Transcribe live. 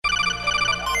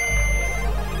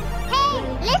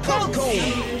Falcon!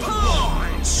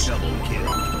 Double kill.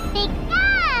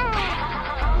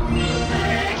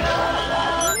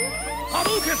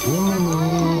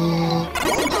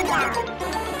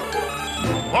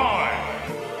 Five,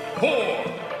 four,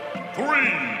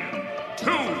 three,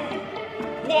 two,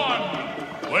 one.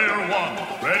 Player one,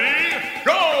 ready,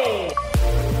 go!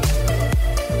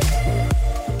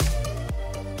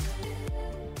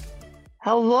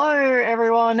 Hello,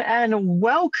 everyone, and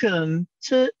welcome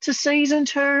to season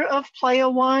 2 of Player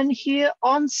One here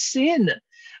on Sin.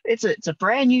 It's a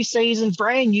brand new season,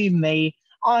 brand new me.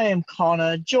 I am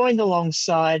Connor, joined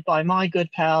alongside by my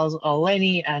good pals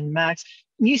Eleni and Max.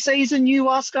 New season, new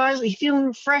us, guys. Are you feeling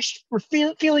refreshed? We're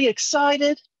feeling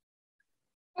excited?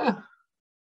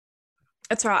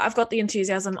 That's right. I've got the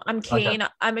enthusiasm. I'm keen.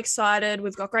 Okay. I'm excited.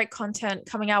 We've got great content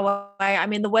coming our way. I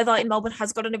mean, the weather in Melbourne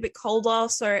has gotten a bit colder,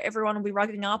 so everyone will be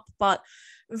rugging up, but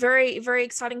very, very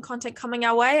exciting content coming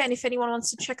our way. And if anyone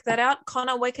wants to check that out,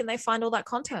 Connor, where can they find all that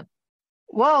content?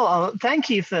 Well, thank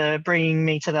you for bringing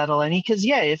me to that, Eleni, because,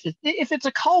 yeah, if it's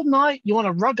a cold night, you want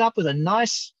to rug up with a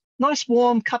nice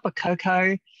warm cup of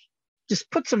cocoa,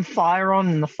 just put some fire on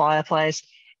in the fireplace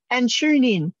and tune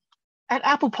in at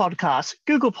Apple Podcasts,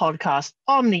 Google Podcasts,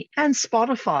 Omni, and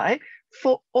Spotify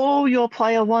for all your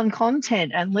Player One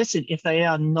content. And listen, if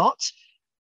they're not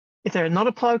a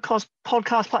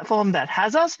podcast platform that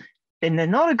has us, then they're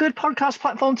not a good podcast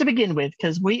platform to begin with,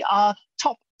 because we are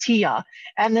top tier.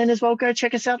 And then as well, go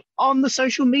check us out on the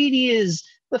social medias,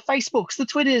 the Facebooks, the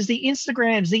Twitters, the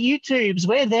Instagrams, the YouTubes.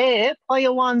 We're there,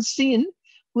 Player One Sin.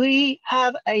 We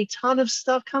have a ton of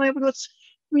stuff coming up. We've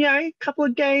got a couple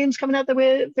of games coming out that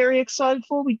we're very excited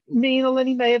for. Me and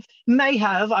Eleni may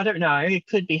have, I don't know, it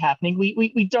could be happening.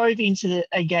 We dove into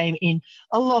a game in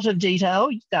a lot of detail.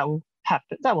 That will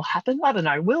happen. I don't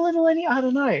know. Will it, Eleni? I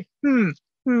don't know.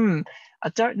 I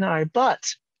don't know.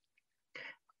 But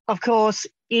of course,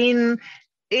 even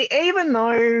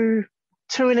though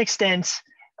to an extent,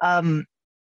 the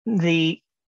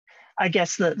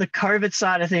COVID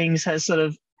side of things has sort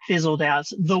of fizzled out,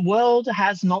 the world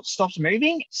has not stopped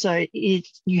moving. So you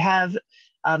have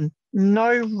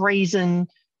no reason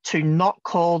to not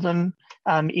call them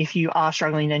if you are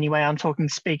struggling in any way. I'm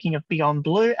speaking of Beyond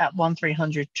Blue at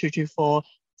 1300 224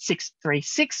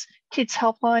 636, Kids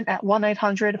Helpline at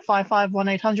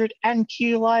 1-800-55-1800, and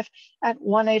Q Life at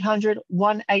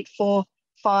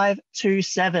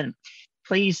 1-800-184-527.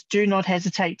 Please do not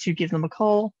hesitate to give them a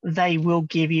call. They will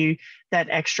give you that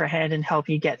extra hand and help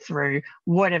you get through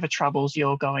whatever troubles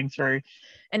you're going through.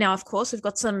 And now, of course, we've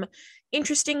got some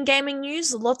interesting gaming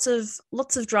news. Lots of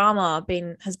drama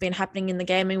has been happening in the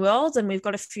gaming world, and we've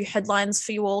got a few headlines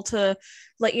for you all to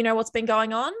let you know what's been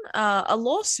going on. A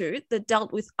lawsuit that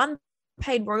dealt with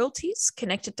unpaid royalties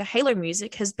connected to Halo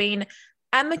music has been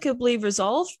amicably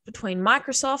resolved between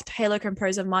Microsoft, Halo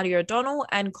composer Marty O'Donnell,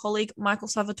 and colleague Michael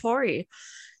Salvatore.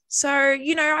 So,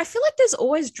 I feel like there's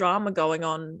always drama going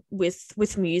on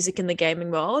with music in the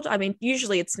gaming world. I mean,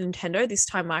 usually it's Nintendo, this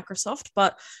time Microsoft,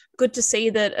 but good to see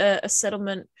that a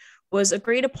settlement was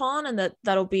agreed upon and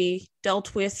that'll be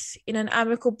dealt with in an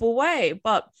amicable way.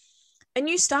 But a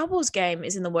new Star Wars game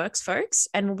is in the works, folks,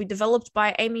 and will be developed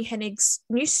by Amy Hennig's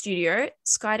new studio,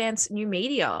 Skydance New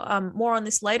Media. More on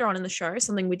this later on in the show,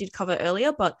 something we did cover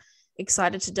earlier, but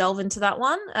excited to delve into that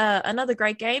one. Another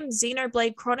great game,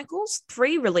 Xenoblade Chronicles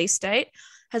 3 release date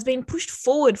has been pushed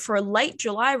forward for a late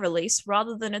July release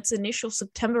rather than its initial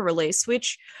September release,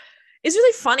 which is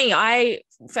really funny. I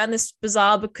found this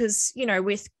bizarre because,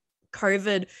 with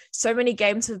COVID, so many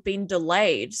games have been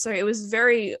delayed. So it was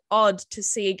very odd to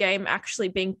see a game actually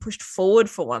being pushed forward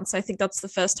for once. I think that's the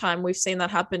first time we've seen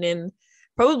that happen in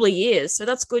probably years. So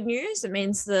that's good news. It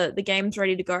means the game's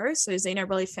ready to go. So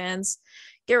Xenoblade fans,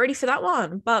 get ready for that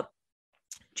one. But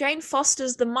Jane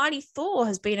Foster's The Mighty Thor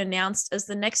has been announced as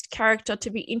the next character to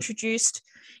be introduced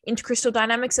into Crystal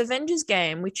Dynamics Avengers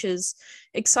game, which is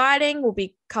exciting. We'll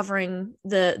be covering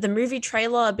the movie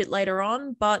trailer a bit later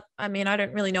on, but I mean, I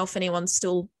don't really know if anyone's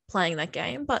still playing that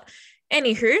game. But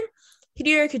anywho,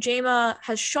 Hideo Kojima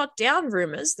has shot down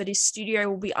rumors that his studio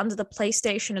will be under the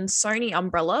PlayStation and Sony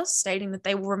umbrella, stating that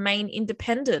they will remain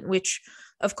independent, which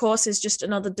of course is just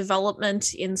another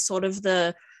development in sort of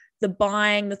the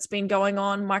buying that's been going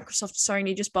on. Microsoft,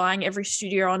 Sony just buying every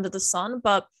studio under the sun,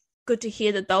 but good to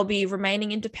hear that they'll be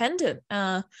remaining independent.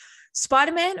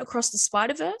 Spider-Man Across the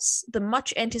Spider-Verse, the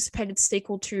much anticipated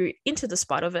sequel to Into the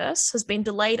Spider-Verse, has been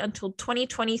delayed until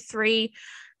 2023,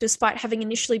 despite having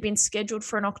initially been scheduled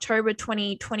for an October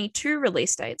 2022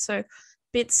 release date. So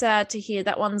bit sad to hear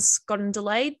that one's gotten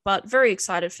delayed, but very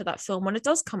excited for that film when it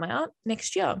does come out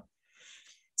next year.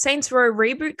 Saints Row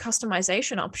Reboot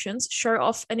customization options show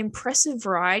off an impressive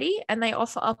variety, and they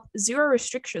offer up zero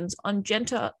restrictions on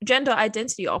gender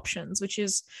identity options, which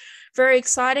is very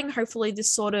exciting. Hopefully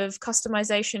this sort of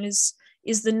customization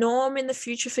is the norm in the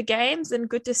future for games, and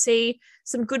good to see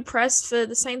some good press for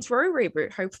the Saints Row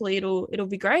reboot. Hopefully it'll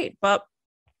be great. But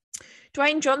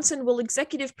Dwayne Johnson will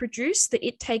executive produce the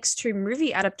It Takes Two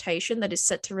movie adaptation that is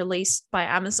set to release by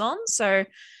Amazon. So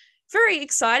very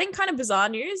exciting, kind of bizarre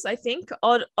news, I think.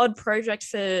 Odd project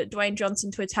for Dwayne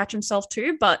Johnson to attach himself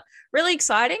to, but really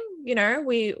exciting. You know,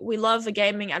 we love a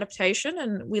gaming adaptation,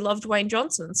 and we love Dwayne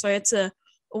Johnson. So it's a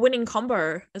winning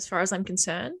combo as far as I'm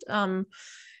concerned.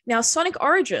 Now, Sonic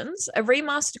Origins, a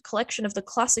remastered collection of the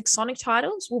classic Sonic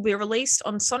titles, will be released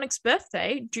on Sonic's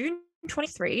birthday, June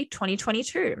 23,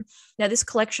 2022. Now, this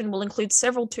collection will include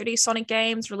several 2D Sonic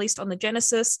games released on the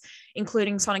Genesis,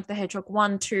 including Sonic the Hedgehog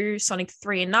 1, 2, Sonic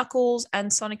 3 and Knuckles,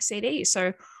 and Sonic CD.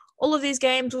 So all of these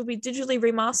games will be digitally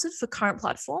remastered for current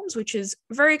platforms, which is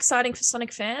very exciting for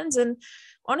Sonic fans. And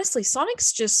honestly,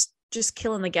 Sonic's just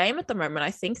killing the game at the moment. I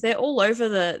think they're all over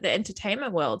the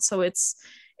entertainment world. So it's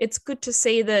good to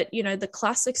see that, you know, the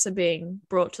classics are being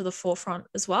brought to the forefront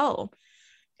as well.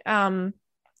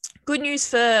 Good news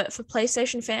for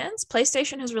PlayStation fans.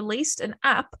 PlayStation has released an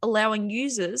app allowing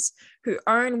users who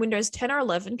own Windows 10 or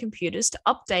 11 computers to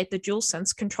update the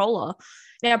DualSense controller.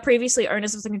 Now, previously,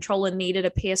 owners of the controller needed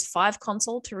a PS5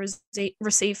 console to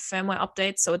receive firmware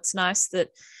updates, so it's nice that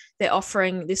they're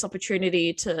offering this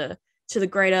opportunity to the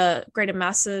greater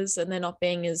masses, and they're not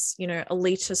being as, you know,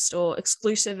 elitist or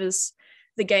exclusive as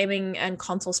the gaming and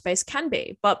console space can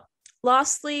be. But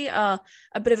lastly, a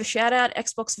bit of a shout out,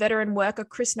 Xbox veteran worker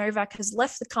Chris Novak has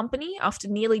left the company after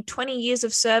nearly 20 years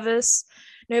of service.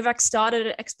 Novak started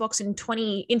at Xbox in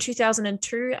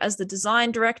 2002 as the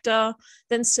design director,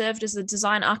 then served as the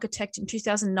design architect in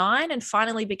 2009, and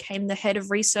finally became the head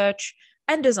of research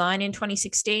and design in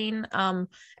 2016. And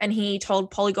he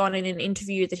told Polygon in an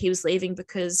interview that he was leaving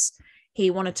because he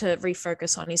wanted to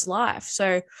refocus on his life.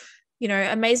 So, you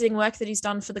know, amazing work that he's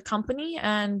done for the company,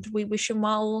 and we wish him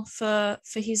well for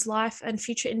his life and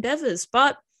future endeavors.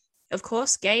 But of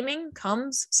course, gaming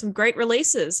comes some great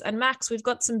releases. And Max, we've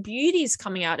got some beauties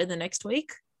coming out in the next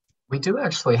week. We do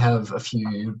actually have a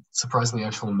few surprisingly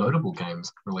actual notable games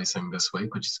releasing this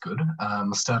week, which is good.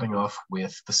 Starting off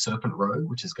with The Serpent Road,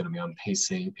 which is going to be on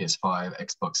PC, PS5,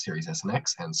 Xbox Series S and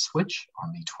X, and Switch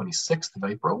on the 26th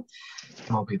of April.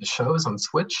 MLB The Show is on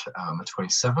Switch the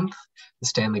 27th. The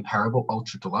Stanley Parable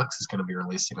Ultra Deluxe is going to be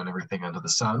releasing on everything under the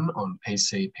sun on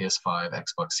PC, PS5,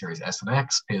 Xbox Series S and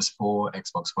X, PS4,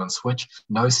 Xbox One, Switch.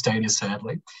 No Stadia,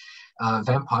 sadly.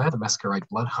 Vampire: The Masquerade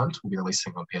Blood Hunt will be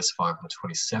releasing on PS5 on the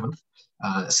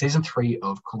 27th. Season 3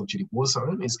 of Call of Duty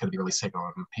Warzone is going to be releasing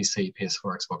on PC,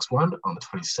 PS4, Xbox One on the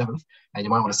 27th. And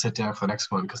you might want to sit down for the next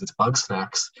one because it's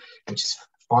Bugsnax, which is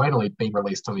finally being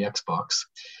released on the Xbox,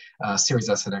 Series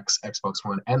S and X, Xbox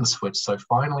One, and the Switch. So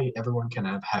finally, everyone can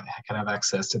have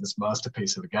access to this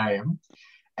masterpiece of a game.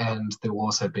 And there will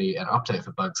also be an update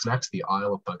for Bugsnax, the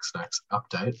Isle of Bugsnax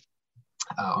update.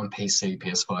 On PC,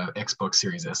 PS5, Xbox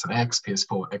Series S and X,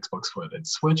 PS4, Xbox One, and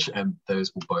Switch, and those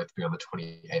will both be on the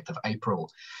 28th of April.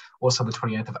 Also, the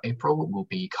 28th of April will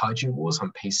be Kaiju Wars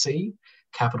on PC,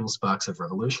 Capital Sparks of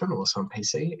Revolution, also on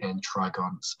PC, and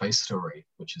Trigon Space Story,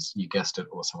 which is, you guessed it,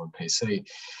 also on PC.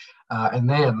 And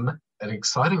then an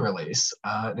exciting release,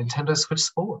 Nintendo Switch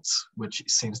Sports, which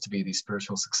seems to be the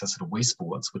spiritual successor to Wii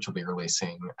Sports, which will be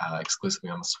releasing exclusively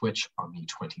on the Switch on the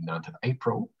 29th of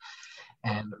April.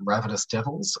 And Ravenous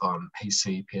Devils on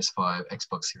PC, PS5,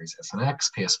 Xbox Series S and X,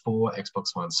 PS4, Xbox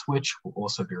One, Switch will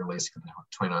also be releasing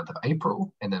on the 29th of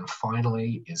April. And then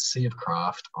finally is Sea of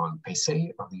Craft on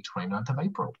PC on the 29th of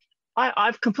April.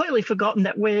 I've completely forgotten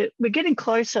that we're getting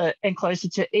closer and closer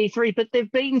to E3, but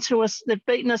they've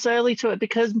beaten us early to it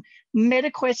because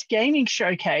MetaQuest Gaming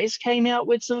Showcase came out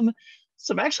with some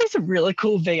really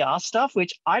cool VR stuff,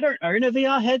 which I don't own a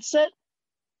VR headset.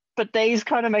 But these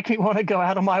kind of make me want to go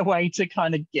out of my way to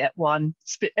kind of get one.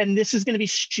 And this is going to be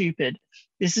stupid.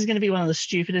 This is going to be one of the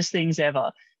stupidest things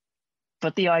ever.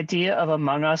 But the idea of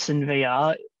Among Us in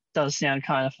VR does sound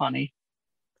kind of funny.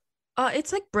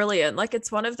 It's like brilliant. Like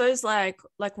it's one of those like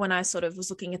when I sort of was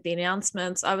looking at the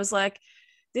announcements, I was like,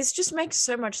 this just makes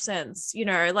so much sense. You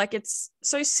know, like it's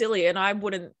so silly, and I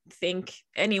wouldn't think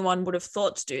anyone would have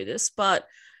thought to do this. But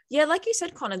yeah, like you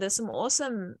said, Connor, there's some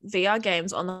awesome VR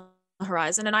games on the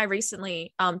horizon, and I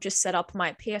recently just set up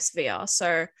my PSVR,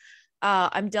 so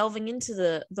I'm delving into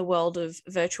the world of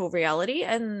virtual reality,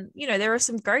 and you know there are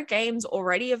some great games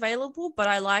already available, but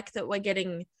I like that we're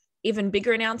getting even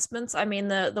bigger announcements. I mean,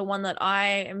 the one that I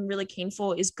am really keen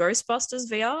for is Ghostbusters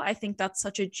VR. I think that's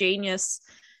such a genius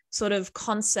sort of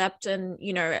concept and,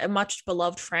 you know, a much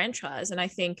beloved franchise. And I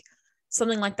think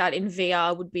something like that in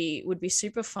VR would be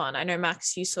super fun. I know,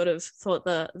 Max, you sort of thought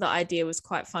the idea was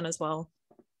quite fun as well.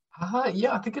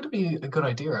 Yeah, I think it'd be a good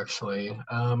idea actually.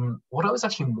 What I was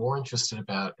actually more interested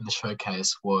about in the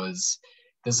showcase was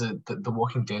there's the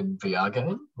Walking Dead VR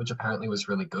game, which apparently was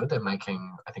really good. They're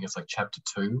making, I think it's like chapter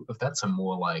 2 of that, so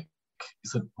more like,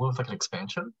 is it more of like an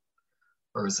expansion,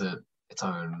 or is it its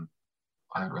own?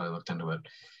 I haven't really looked into it.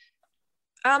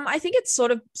 I think it's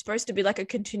sort of supposed to be like a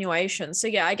continuation. So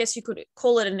yeah, I guess you could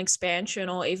call it an expansion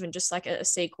or even just like a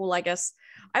sequel, I guess.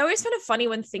 I always find it funny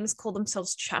when things call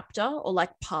themselves chapter or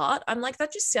like part. I'm like,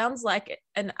 that just sounds like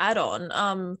an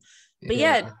add-on. But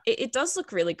yeah, it does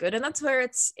look really good. And that's where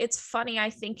it's funny, I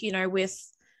think, you know, with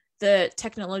the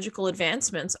technological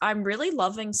advancements, I'm really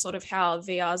loving sort of how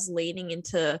VR's leaning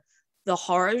into the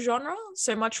horror genre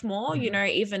so much more, you know,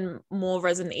 even more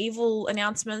Resident Evil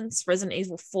announcements. Resident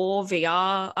Evil 4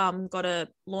 VR got a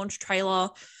launch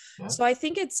trailer. Yeah. So I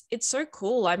think it's so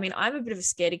cool. I mean, I'm a bit of a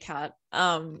scaredy cat.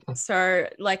 So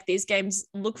like these games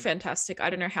look fantastic. I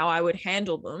don't know how I would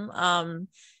handle them.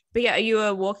 But yeah, are you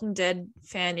a Walking Dead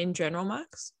fan in general,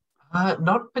 Max?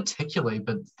 Not particularly,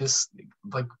 but this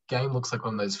like game looks like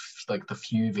one of those like the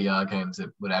few VR games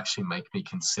that would actually make me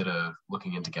consider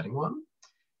looking into getting one,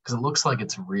 because it looks like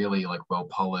it's really like well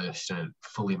polished and it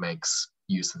fully makes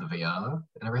use of the VR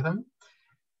and everything.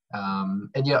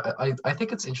 And yeah, I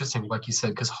think it's interesting, like you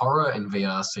said, because horror and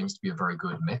VR seems to be a very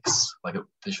good mix. Like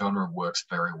the genre works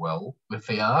very well with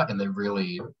VR, and they're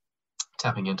really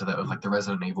tapping into that with like the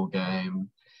Resident Evil game,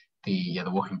 the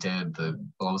Walking Dead,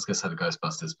 well, I was gonna say the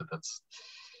Ghostbusters, but that's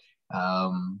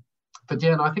but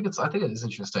yeah, no, I think it is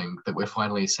interesting that we're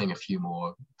finally seeing a few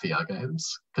more VR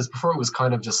games, because before it was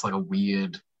kind of just like a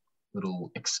weird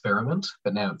little experiment,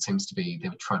 but now it seems to be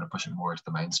they're trying to push it more into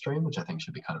the mainstream, which I think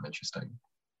should be kind of interesting.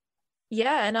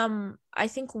 Yeah, and I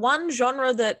think one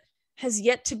genre that has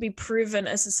yet to be proven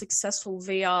as a successful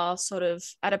VR sort of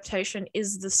adaptation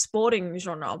is the sporting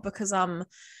genre, because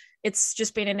it's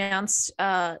just been announced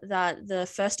that the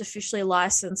first officially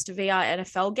licensed VR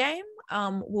NFL game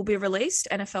will be released,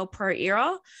 NFL Pro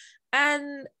Era.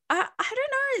 And I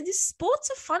don't know, this sport's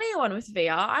a funny one with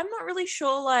VR. I'm not really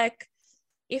sure like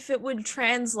if it would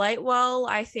translate well.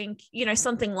 I think, you know,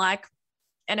 something like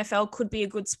NFL could be a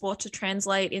good sport to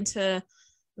translate into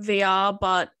VR,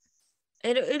 but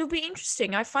it'll be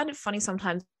interesting. I find it funny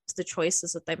sometimes the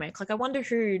choices that they make. Like I wonder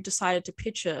who decided to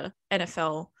pitch a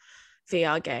NFL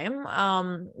VR game.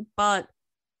 But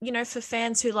you know, for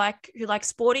fans who like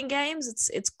sporting games,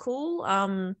 it's cool.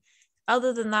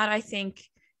 Other than that, I think,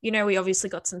 you know, we obviously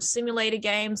got some simulator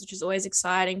games, which is always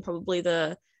exciting. Probably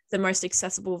the most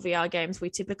accessible VR games we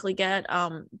typically get.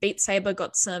 Beat Saber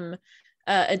got some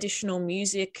additional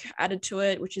music added to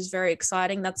it, which is very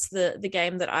exciting. That's the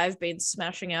game that I've been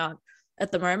smashing out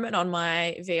at the moment on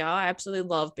my VR. I absolutely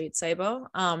love Beat Saber.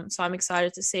 So I'm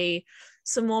excited to see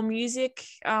some more music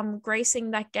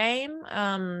gracing that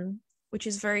game, which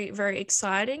is very, very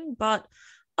exciting. But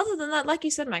other than that, like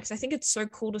you said, Max, I think it's so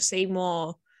cool to see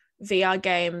more VR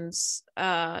games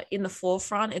in the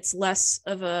forefront. It's less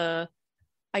of a,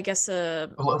 I guess,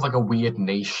 like a weird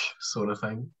niche sort of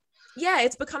thing. Yeah,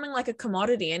 it's becoming like a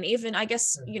commodity. And even, I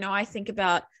guess, you know, I think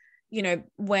about, you know,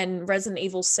 when Resident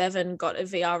Evil 7 got a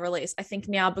VR release, I think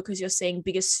now because you're seeing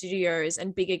bigger studios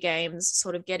and bigger games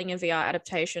sort of getting a VR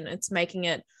adaptation, it's making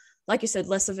it, like you said,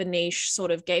 less of a niche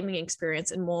sort of gaming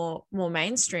experience and more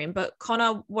mainstream. But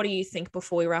Connor, what do you think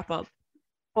before we wrap up?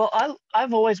 Well,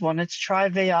 I've always wanted to try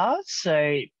VR,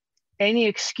 so any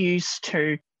excuse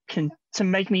to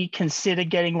make me consider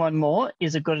getting one more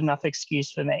is a good enough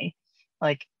excuse for me.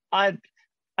 Like I've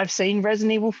seen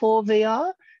Resident Evil 4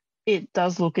 VR. It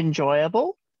does look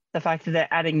enjoyable. The fact that they're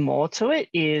adding more to it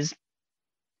is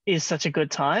such a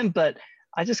good time, but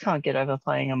I just can't get over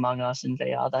playing Among Us in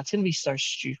VR. That's going to be so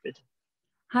stupid.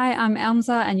 Hi, I'm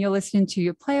Elmza, and you're listening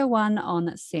to Player One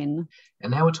on SYN.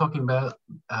 And now we're talking about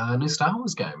a new Star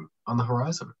Wars game on the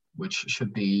horizon, which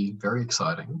should be very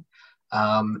exciting,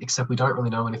 except we don't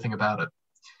really know anything about it.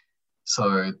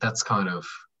 So that's kind of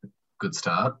a good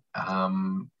start.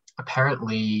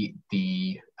 Apparently,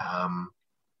 the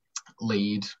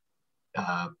lead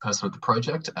person of the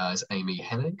project is Amy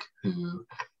Hennig, who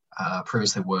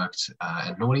previously worked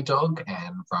at Naughty Dog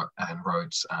and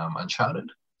wrote Uncharted.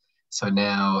 So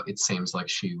now it seems like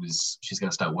she's going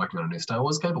to start working on a new Star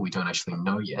Wars game, but we don't actually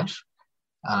know yet.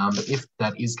 But if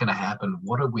that is going to happen,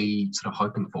 what are we sort of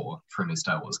hoping for a new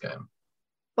Star Wars game?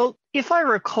 Well, if I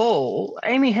recall,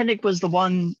 Amy Hennig was the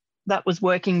one that was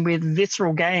working with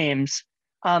Visceral Games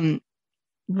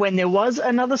when there was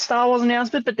another Star Wars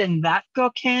announcement, but then that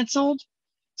got cancelled.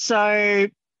 So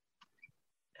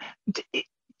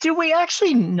do we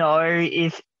actually know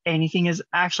if anything is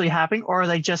actually happening, or are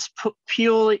they just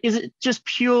is it just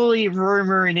purely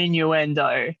rumor and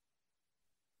innuendo?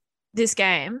 This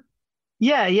game?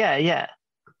 Yeah.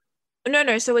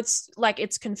 No. So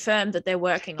it's confirmed that they're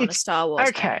working on a Star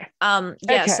Wars game.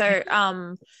 So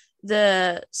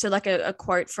a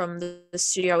quote from the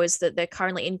studio is that they're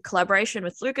currently in collaboration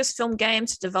with Lucasfilm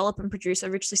Games to develop and produce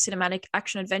a richly cinematic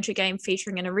action adventure game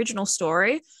featuring an original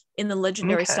story in the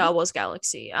legendary Star Wars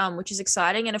galaxy, which is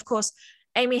exciting. And of course,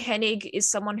 Amy Hennig is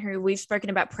someone who we've spoken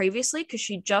about previously because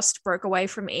she just broke away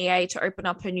from EA to open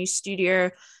up her new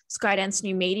studio, Skydance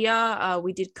New Media.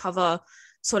 We did cover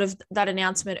sort of that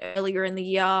announcement earlier in the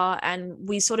year, and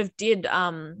we sort of did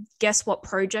guess what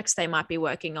projects they might be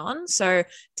working on. So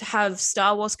to have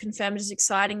Star Wars confirmed is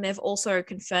exciting. They've also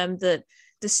confirmed that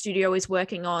the studio is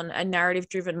working on a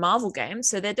narrative-driven Marvel game,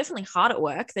 so they're definitely hard at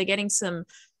work. They're getting some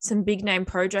big name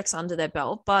projects under their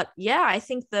belt. But yeah, I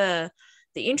think the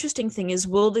interesting thing is,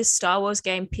 will this Star Wars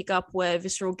game pick up where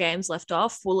Visceral Games left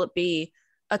off? Will it be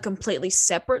a completely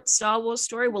separate Star Wars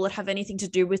story? Will it have anything to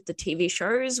do with the TV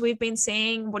shows we've been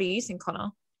seeing? What do you think,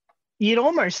 Connor? You'd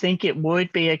almost think it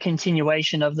would be a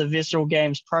continuation of the Visceral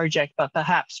Games project, but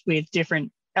perhaps with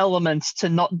different elements to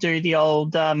not do the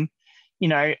old,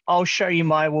 I'll show you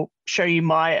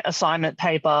my assignment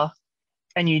paper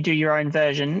and you do your own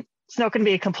version. It's not going to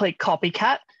be a complete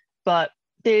copycat, but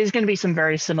there's going to be some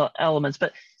very similar elements.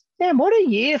 But man, what a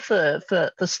year for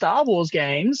Star Wars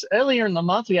games. Earlier in the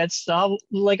month, we had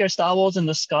Lego Star Wars and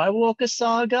the Skywalker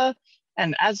Saga.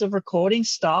 And as of recording,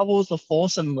 Star Wars The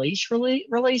Force Unleashed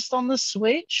released on the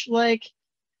Switch.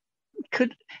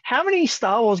 How many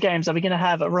Star Wars games are we going to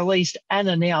have released and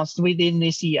announced within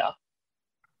this year?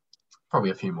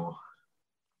 Probably a few more.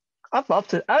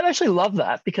 I'd actually love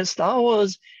that, because Star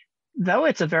Wars, though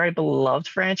it's a very beloved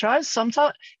franchise,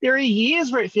 sometimes there are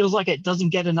years where it feels like it doesn't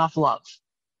get enough love.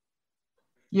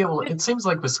 Yeah, well, it seems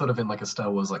like we're sort of in like a Star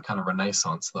Wars kind of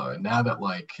renaissance though. Now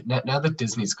that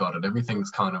Disney's got it, everything's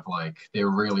kind of like they're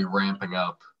really ramping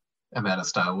up amount of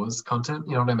Star Wars content.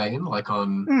 You know what I mean? Like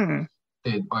on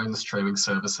their own streaming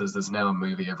services, there's now a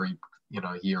movie every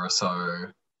year or so.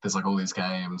 There's like all these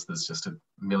games. There's just a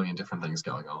million different things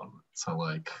going on.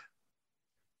 So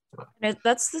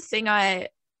that's the thing.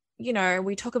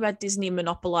 We talk about Disney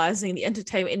monopolizing the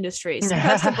entertainment industry.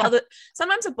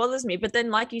 Sometimes it bothers me. But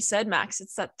then, like you said, Max,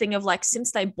 it's that thing of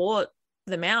since they bought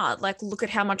them out, look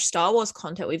at how much Star Wars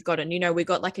content we've got. And, we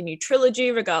got a new trilogy,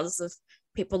 regardless of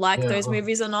people like those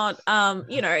movies or not.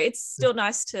 It's still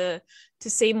nice to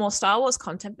see more Star Wars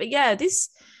content. But yeah, this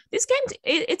game,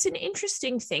 it's an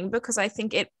interesting thing, because I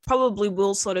think it probably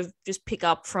will sort of just pick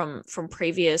up from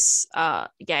previous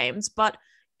games. But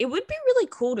it would be really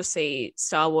cool to see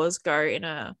Star Wars go in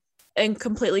a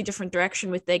completely different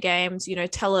direction with their games,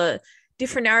 tell a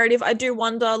different narrative. I do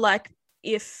wonder,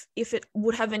 if it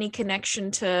would have any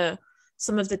connection to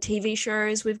some of the TV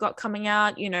shows we've got coming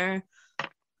out. It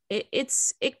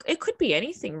could be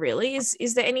anything, really.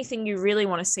 Is there anything you really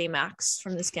want to see, Max,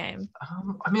 from this game?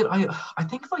 I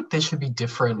think there should be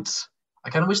different. I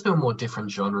kind of wish there were more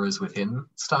different genres within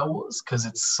Star Wars, because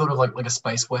it's sort of like a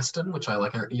space western, which I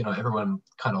like, everyone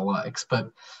kind of likes.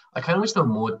 But I kind of wish there were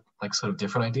more sort of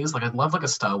different ideas. I'd love a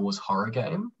Star Wars horror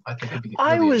game. I think it'd be. Really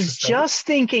I was just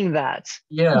thinking that.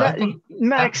 Yeah,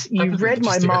 Max, you read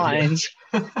my mind.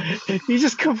 You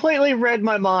just completely read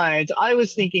my mind. I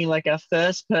was thinking a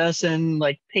first-person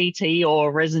PT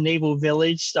or Resident Evil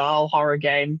Village style horror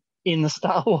game in the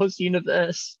Star Wars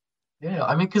universe.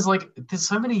 Yeah, because there's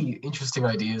so many interesting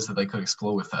ideas that they could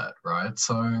explore with that, right?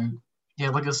 So yeah,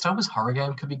 a Star Wars horror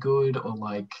game could be good, or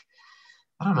I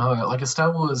don't know, a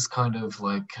Star Wars kind of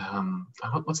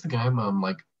what's the game?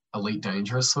 Elite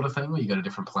Dangerous sort of thing, where you go to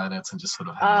different planets and just sort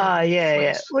of have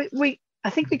yeah. I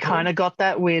think we kind of got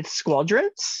that with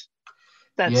Squadrons,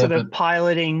 that sort of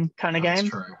piloting kind of game. That's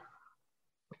true.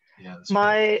 Yeah, that's true.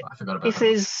 I forgot about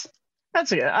that.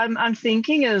 That's okay. I'm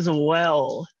thinking as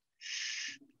well,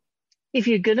 if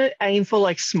you're gonna aim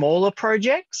for smaller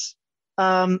projects,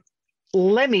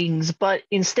 Lemmings, but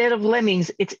instead of Lemmings,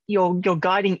 it's you're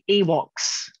guiding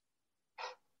Ewoks.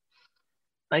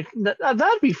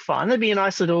 That'd be fun. That'd be a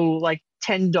nice little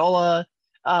 $10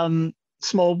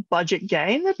 small budget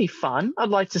game. That'd be fun. I'd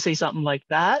like to see something like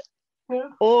that. Yeah.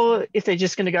 Or if they're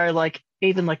just gonna go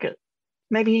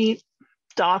maybe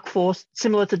Dark Force,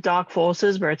 similar to Dark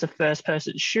Forces, where it's a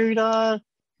first-person shooter.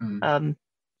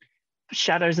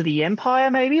 Shadows of the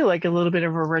Empire, maybe like a little bit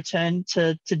of a return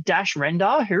to Dash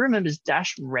Rendar. Who remembers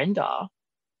Dash Rendar?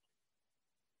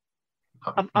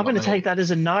 I'm going to take that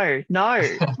as a no. No,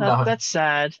 No. that's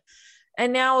sad.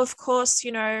 And now, of course,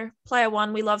 Player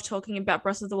One, we love talking about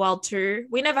Breath of the Wild 2.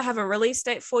 We never have a release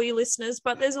date for you listeners,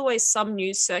 but there's always some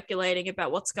news circulating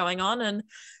about what's going on. And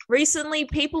recently,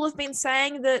 people have been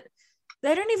saying that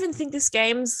they don't even think this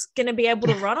game's going to be able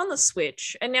to run on the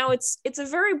Switch. And now it's a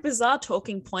very bizarre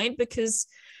talking point because,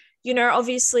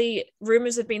 obviously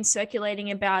rumors have been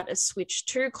circulating about a Switch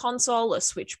 2 console, a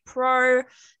Switch Pro.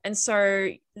 And so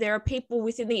there are people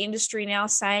within the industry now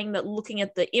saying that looking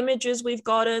at the images we've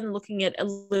gotten, looking at a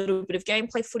little bit of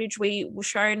gameplay footage we were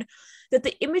shown, that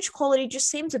the image quality just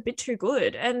seems a bit too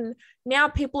good. And now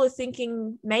people are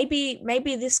thinking maybe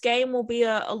this game will be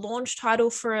a launch title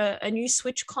for a new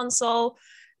Switch console.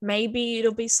 Maybe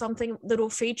it'll be something that'll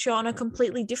feature on a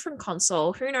completely different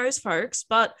console. Who knows, folks?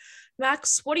 But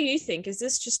Max, what do you think? Is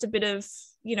this just a bit of,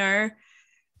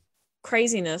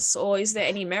 craziness, or is there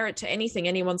any merit to anything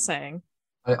anyone's saying?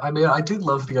 I mean, I do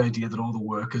love the idea that all the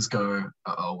workers go,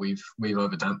 "Oh, we've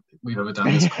overdone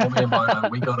this. Call me a moto.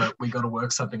 We gotta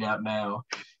work something out now."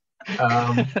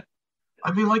 I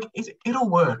mean, like it'll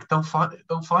work. They'll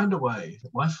find a way.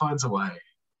 Life finds a way.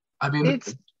 I mean,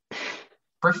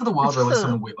 Breath of the Wild released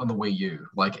on the Wii U.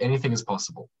 Like anything is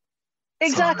possible.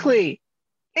 Exactly.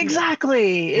 So,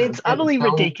 exactly. Yeah, it's utterly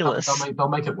ridiculous. They'll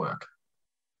make it work.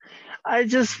 I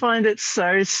just find it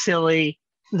so silly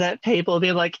that people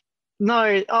be like,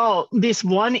 no, this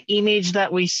one image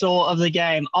that we saw of the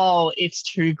game, it's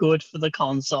too good for the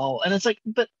console. And it's like,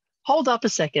 but hold up a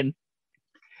second.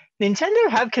 Nintendo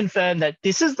have confirmed that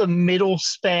this is the middle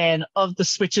span of the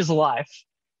Switch's life.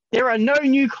 There are no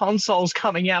new consoles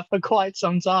coming out for quite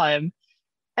some time.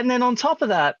 And then on top of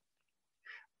that,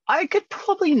 I could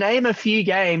probably name a few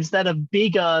games that are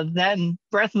bigger than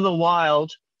Breath of the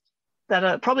Wild, that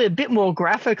are probably a bit more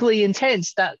graphically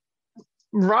intense, that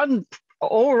run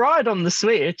all right on the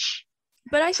Switch.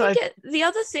 But I think the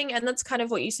other thing, and that's kind of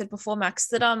what you said before, Max,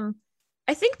 that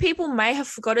I think people may have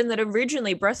forgotten that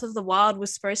originally Breath of the Wild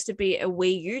was supposed to be a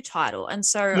Wii U title. And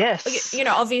so, yes,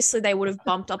 obviously they would have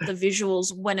bumped up the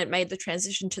visuals when it made the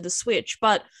transition to the Switch.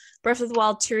 But Breath of the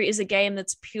Wild 2 is a game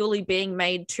that's purely being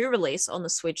made to release on the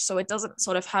Switch. So it doesn't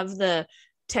sort of have the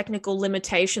technical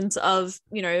limitations of,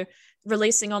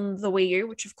 releasing on the Wii U,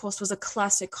 which of course was a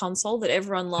classic console that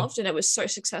everyone loved, and it was so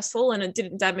successful and it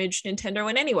didn't damage Nintendo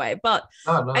in any way. But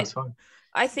it's fine.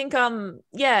 I think,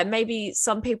 maybe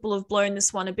some people have blown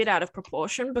this one a bit out of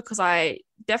proportion, because I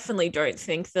definitely don't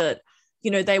think that,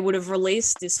 they would have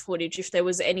released this footage if there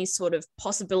was any sort of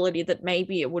possibility that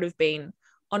maybe it would have been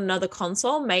on another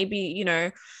console. Maybe,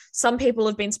 some people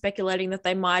have been speculating that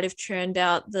they might have churned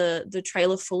out the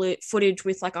trailer footage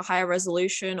with like a higher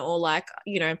resolution or like,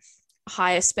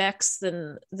 higher specs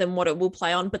than what it will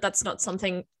play on. But that's not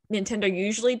something Nintendo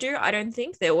usually do, I don't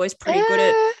think. They're always pretty good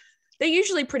at... They're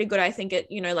usually pretty good, I think, at,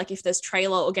 like if there's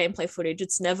trailer or gameplay footage,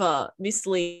 it's never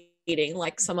misleading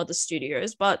like some other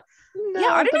studios. But no,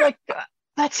 I don't know. Like,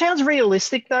 that sounds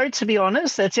realistic, though, to be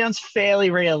honest. That sounds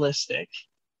fairly realistic.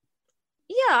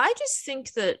 Yeah, I just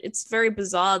think that it's very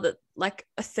bizarre that like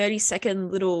a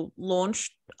 30-second little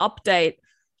launch update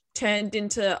turned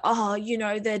into,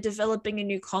 they're developing a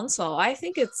new console. I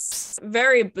think it's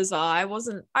very bizarre. I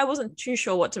wasn't too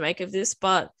sure what to make of this,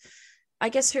 but I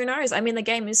guess who knows? I mean, the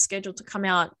game is scheduled to come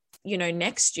out,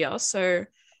 next year. So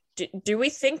do we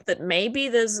think that maybe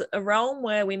there's a realm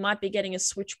where we might be getting a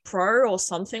Switch Pro or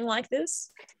something like this?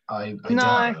 I No,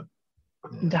 doubt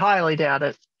it. highly doubt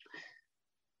it.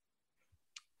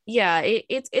 Yeah,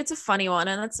 it's a funny one,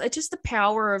 and it's just the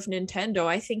power of Nintendo.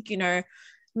 I think,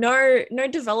 no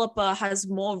developer has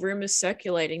more rumors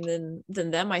circulating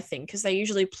than them, I think, because they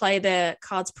usually play their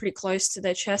cards pretty close to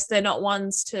their chest. They're not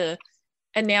ones to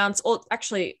announce, or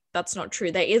actually that's not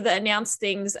true. They either announce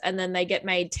things and then they get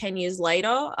made 10 years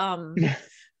later,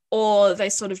 or they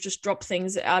sort of just drop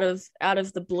things out of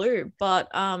the blue. But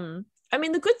I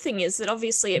mean, the good thing is that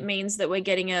obviously it means that we're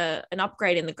getting an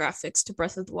upgrade in the graphics to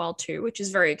Breath of the Wild 2, which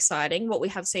is very exciting. What we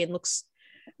have seen looks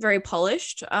very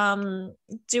polished.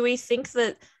 Do we think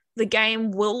that the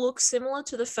game will look similar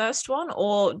to the first one,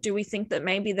 or do we think that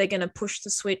maybe they're going to push the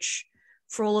Switch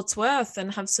for all it's worth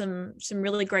and have some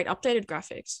really great updated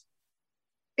graphics?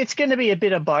 It's going to be a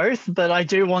bit of both, but I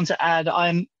do want to add,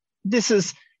 I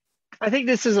think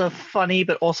this is a funny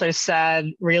but also sad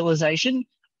realization.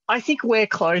 I think we're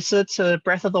closer to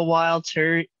Breath of the Wild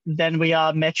 2 than we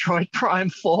are Metroid Prime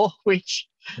 4, which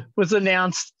was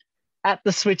announced at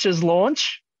the Switch's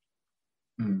launch.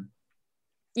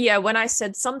 Yeah, when I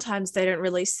said sometimes they don't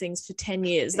release things for 10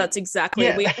 years, that's exactly,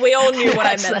 Yeah. we all knew what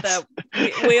I That's- meant that's-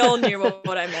 there. We all knew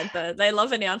what I meant there. They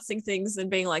love announcing things and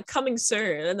being like, coming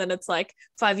soon. And then it's like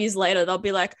 5 years later, they'll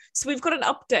be like, so we've got an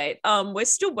update. We're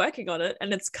still working on it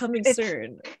and it's coming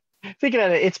soon. Think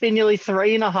about it. It's been nearly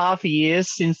 3.5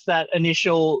 years since that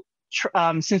initial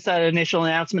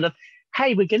announcement of,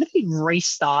 hey, we're going to be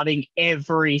restarting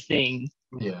everything.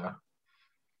 Yeah.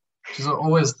 Which is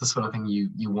always the sort of thing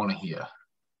you want to hear,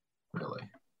 really.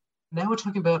 Now we're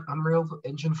talking about Unreal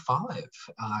Engine 5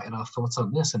 and our thoughts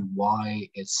on this and why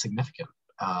it's significant.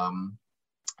 Do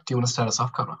you want to start us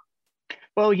off, Connor?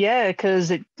 Well, yeah,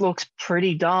 because it looks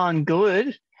pretty darn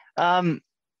good.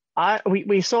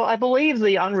 We saw, I believe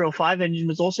the Unreal 5 engine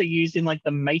was also used in like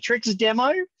the Matrix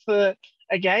demo for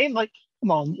a game. Like,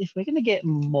 come on, if we're going to get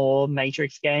more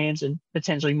Matrix games and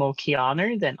potentially more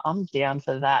Keanu, then I'm down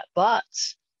for that. But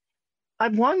I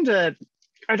wonder,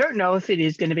 I don't know if it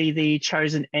is going to be the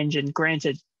chosen engine.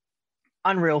 Granted,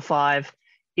 Unreal 5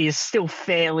 is still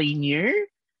fairly new,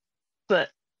 but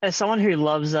as someone who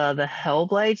loves the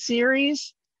Hellblade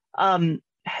series,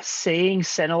 seeing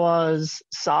Senua's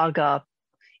Saga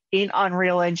in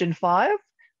Unreal Engine 5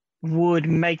 would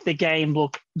make the game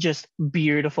look just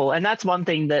beautiful. And that's one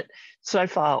thing that so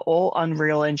far all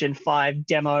Unreal Engine 5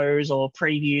 demos or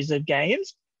previews of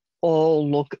games all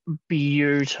look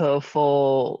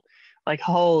beautiful. Like,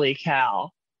 holy cow.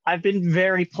 I've been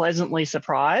very pleasantly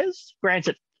surprised.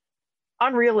 Granted,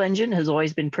 Unreal Engine has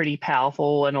always been pretty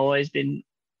powerful and always been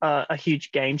a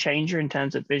huge game changer in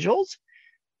terms of visuals.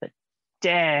 But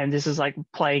damn, this is like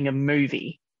playing a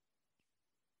movie.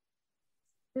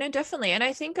 No, definitely. And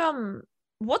I think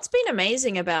what's been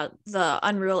amazing about the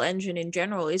Unreal Engine in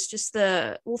general is just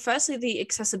firstly, the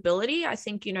accessibility. I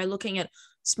think, looking at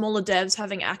smaller devs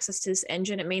having access to this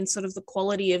engine, it means sort of the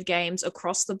quality of games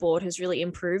across the board has really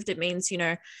improved. It means,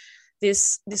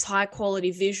 this high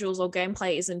quality visuals or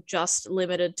gameplay isn't just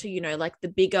limited to, like the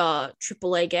bigger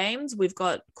AAA games. We've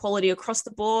got quality across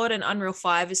the board, and Unreal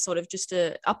 5 is sort of just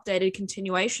a updated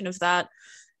continuation of that.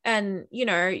 And,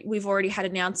 we've already had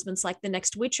announcements like the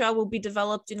next Witcher will be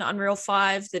developed in Unreal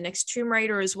 5, the next Tomb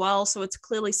Raider as well. So it's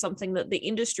clearly something that the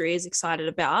industry is excited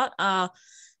about.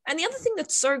 And the other thing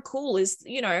that's so cool is,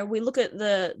 we look at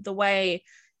the way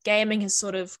gaming has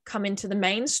sort of come into the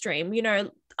mainstream.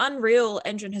 Unreal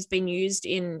Engine has been used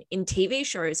in TV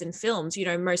shows and films,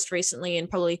 most recently and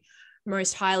probably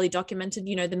most highly documented,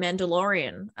 The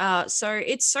Mandalorian. So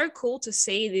it's so cool to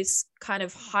see this kind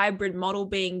of hybrid model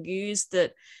being used,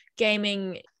 that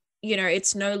gaming,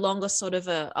 it's no longer sort of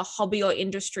a hobby or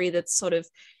industry that's sort of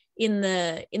in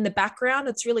the background.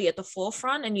 It's really at the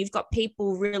forefront, and you've got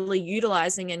people really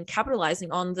utilizing and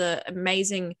capitalizing on the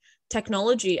amazing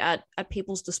technology at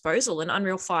people's disposal. And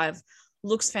Unreal 5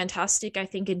 looks fantastic, I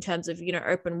think, in terms of,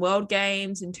 open world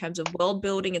games, in terms of world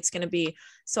building. It's going to be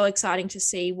so exciting to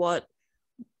see what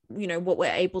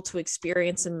we're able to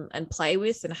experience and play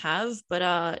with and have.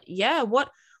 But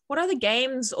what other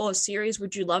games or series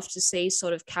would you love to see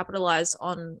sort of capitalize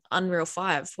on Unreal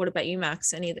 5? What about you,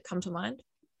 Max? Any that come to mind?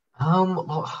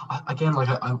 Well, again,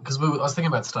 because I was thinking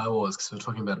about Star Wars because we were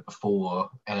talking about it before,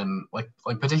 and like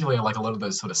particularly like a lot of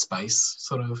those sort of space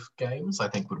sort of games, I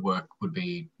think would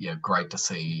be great to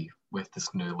see with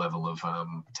this new level of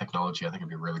technology. I think it'd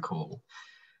be really cool.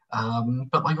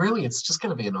 But like really, it's just going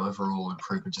to be an overall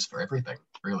improvement just for everything.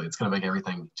 Really, it's going to make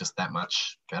everything just that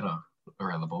much better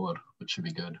around the board, which should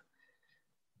be good.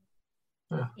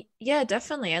 Yeah,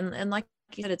 definitely. And like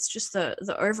you said, it's just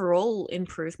the overall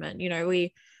improvement.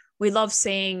 We love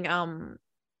seeing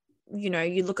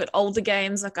you look at older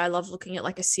games. Like, I love looking at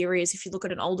like a series. If you look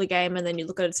at an older game and then you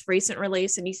look at its recent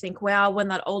release and you think, wow, when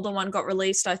that older one got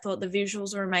released, I thought the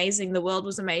visuals were amazing, the world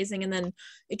was amazing. And then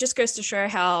it just goes to show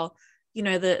how,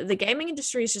 the gaming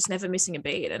industry is just never missing a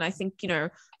beat. And I think,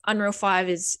 Unreal 5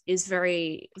 is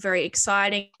very, very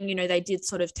exciting. They did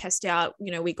sort of test out,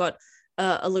 we got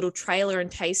a little trailer and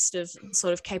taste of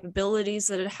sort of capabilities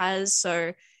that it has.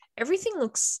 So everything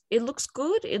looks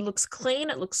good. It looks clean.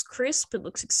 It looks crisp. It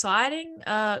looks exciting.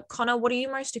 Connor, what are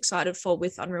you most excited for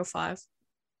with Unreal 5?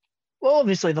 Well,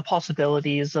 obviously the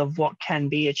possibilities of what can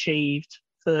be achieved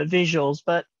for visuals,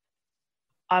 but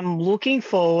I'm looking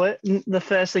forward. The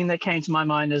first thing that came to my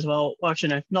mind as well, actually,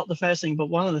 no, not the first thing, but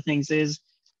one of the things is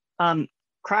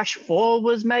Crash 4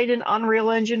 was made in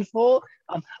Unreal Engine 4.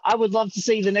 I would love to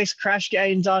see the next Crash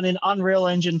game done in Unreal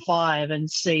Engine 5 and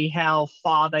see how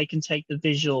far they can take the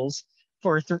visuals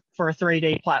for a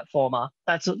 3D platformer.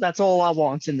 That's all I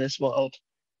want in this world.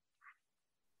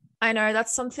 I know,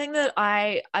 that's something that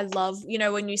I love,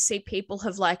 when you see people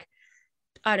have like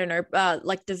I don't know,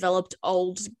 like developed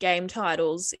old game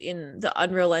titles in the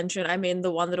Unreal Engine. I mean,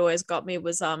 the one that always got me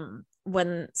was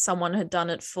when someone had done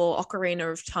it for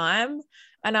Ocarina of Time,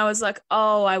 and I was like,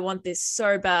 oh, I want this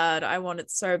so bad. I want it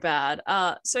so bad.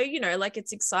 So like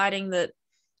it's exciting that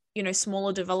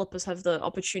smaller developers have the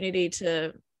opportunity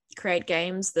to create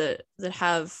games that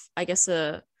have, I guess,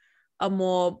 a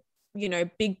more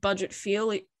big budget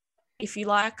feel, if you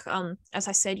like. As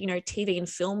I said, TV and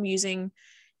film using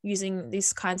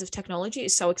these kinds of technology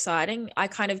is so exciting. I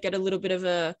kind of get a little bit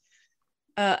of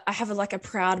I have like a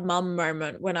proud mum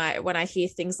moment when I hear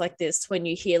things like this, when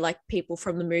you hear like people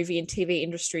from the movie and TV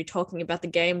industry talking about the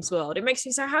games world. It makes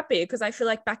me so happy, because I feel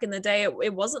like back in the day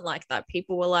it wasn't like that.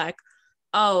 People were like,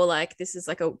 oh, like this is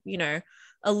like a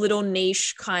little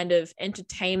niche kind of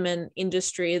entertainment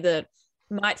industry that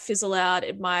might fizzle out,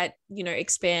 it might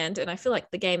expand. And I feel like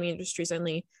the gaming industry is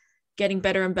only getting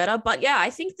better and better. But yeah, I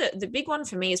think that the big one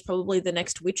for me is probably the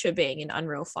next Witcher being in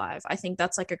Unreal 5. I think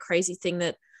that's like a crazy thing,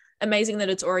 amazing that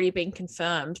it's already been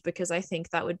confirmed, because I think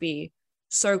that would be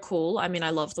so cool. I mean, I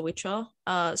love The Witcher,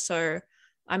 so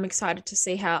I'm excited to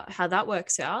see how that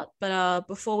works out. But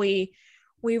before we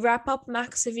wrap up,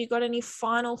 Max, have you got any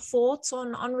final thoughts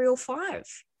on Unreal 5?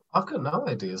 I've got no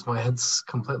ideas. My head's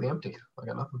completely empty. I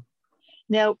got nothing.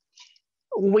 Now,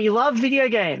 we love video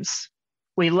games.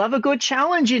 We love a good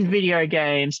challenge in video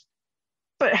games.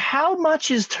 But how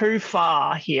much is too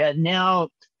far here? Now,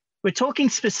 we're talking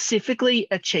specifically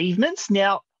achievements.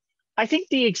 Now, I think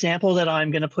the example that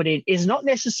I'm going to put in is not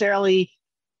necessarily,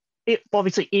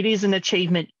 obviously it is an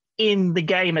achievement in the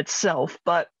game itself,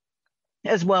 but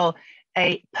as well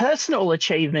a personal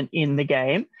achievement in the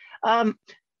game.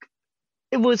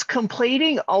 It was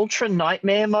completing Ultra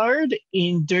Nightmare mode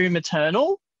in Doom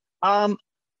Eternal.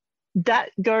 That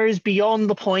goes beyond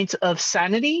the point of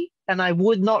sanity, and I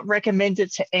would not recommend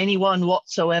it to anyone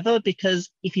whatsoever, because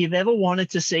if you've ever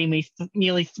wanted to see me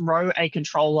nearly throw a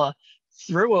controller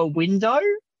through a window,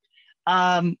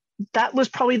 that was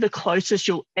probably the closest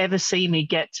you'll ever see me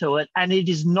get to it, and it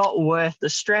is not worth the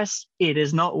stress. It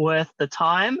is not worth the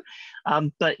time.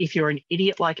 But if you're an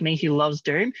idiot like me who loves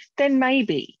Doom, then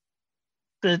maybe.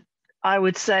 But I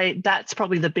would say that's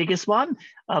probably the biggest one.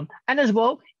 And as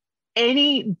well,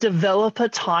 any developer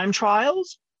time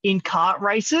trials in kart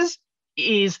races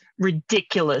is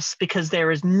ridiculous, because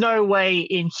there is no way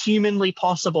in humanly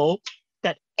possible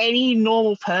that any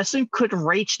normal person could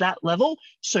reach that level.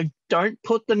 So don't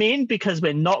put them in, because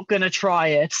we're not going to try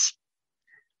it.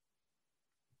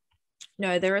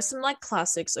 No, there are some like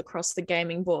classics across the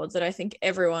gaming board that I think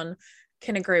everyone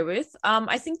can agree with.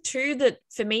 I think two that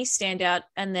for me stand out,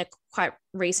 and they're quite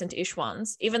recent-ish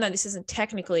ones, even though this isn't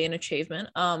technically an achievement.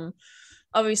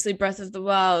 Obviously Breath of the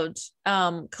Wild,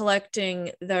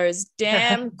 collecting those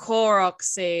damn Korok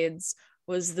seeds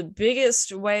was the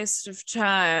biggest waste of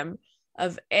time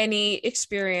of any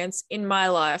experience in my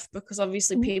life, because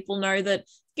obviously people know that,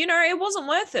 it wasn't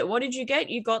worth it. What did you get?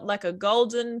 You got like a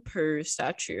golden poo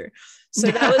statue. So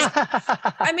that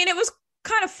was, I mean, it was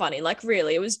kind of funny, like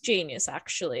really, it was genius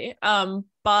actually.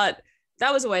 But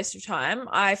that was a waste of time.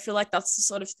 I feel like that's the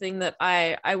sort of thing that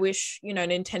I wish,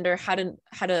 Nintendo hadn't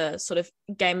had a sort of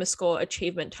gamer score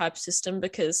achievement type system,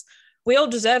 because we all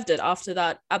deserved it after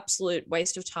that absolute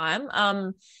waste of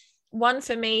time. One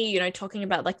for me, talking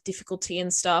about like difficulty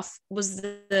and stuff, was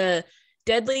the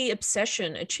Deadly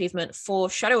Obsession achievement for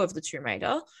Shadow of the Tomb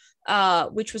Raider,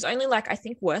 which was only like, I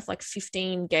think worth like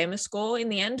 15 gamer score in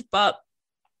the end, but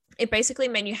it basically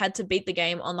meant you had to beat the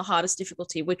game on the hardest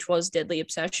difficulty, which was Deadly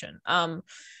Obsession,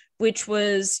 which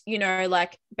was,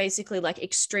 like basically like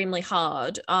extremely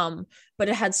hard. But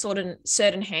it had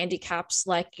certain handicaps,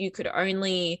 like you could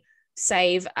only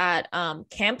save at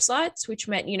campsites, which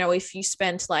meant, if you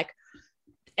spent like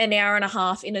an hour and a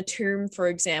half in a tomb, for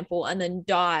example, and then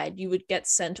died, you would get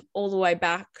sent all the way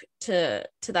back to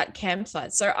that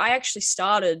campsite. So I actually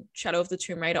started Shadow of the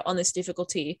Tomb Raider on this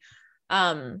difficulty,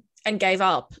 and gave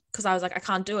up, because I was like, I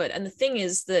can't do it. And the thing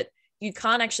is that you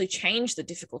can't actually change the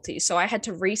difficulty. So I had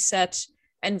to reset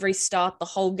and restart the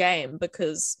whole game,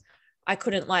 because I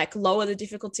couldn't like lower the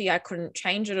difficulty. I couldn't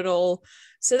change it at all.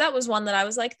 So that was one that I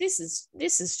was like, this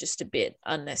is just a bit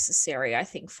unnecessary, I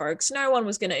think, folks. No one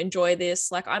was going to enjoy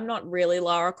this. Like, I'm not really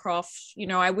Lara Croft,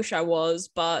 I wish I was,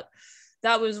 but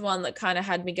that was one that kind of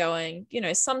had me going,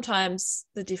 sometimes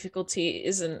the difficulty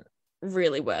isn't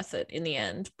really worth it in the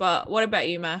end. But what about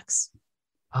you, Max?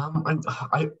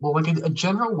 A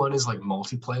general one is like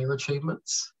multiplayer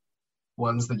achievements.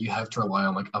 Ones that you have to rely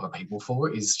on like other people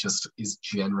for is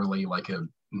generally like a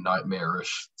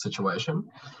nightmarish situation.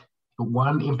 But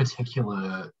one in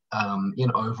particular in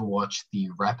Overwatch, the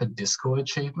Rapid Disco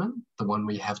achievement, the one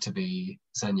where you have to be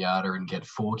Zenyatta and get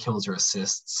 4 kills or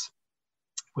assists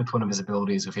with one of his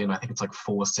abilities within, I think it's like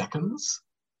 4 seconds,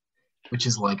 which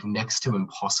is like next to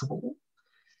impossible.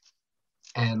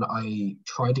 And I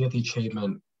tried to get the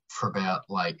achievement for about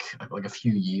like a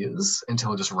few years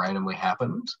until it just randomly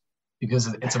happened,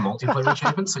 because it's a multiplayer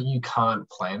achievement, so you can't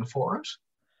plan for it.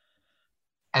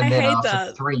 And then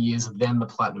after 3 years, then the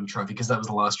Platinum Trophy, because that was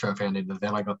the last trophy I needed.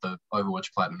 Then I got the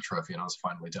Overwatch Platinum Trophy and I was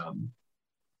finally done.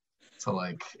 So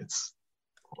like,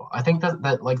 I think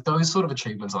that like those sort of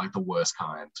achievements are like the worst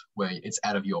kind, where it's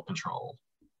out of your control.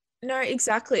 No,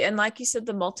 exactly. And like you said,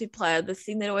 the multiplayer, the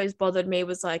thing that always bothered me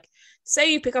was like,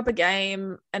 say you pick up a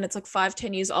game and it's like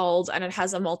 5-10 years old and it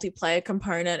has a multiplayer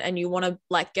component and you want to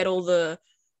like get all the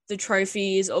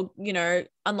trophies or, you know,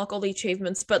 unlock all the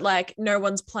achievements, but like no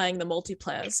one's playing the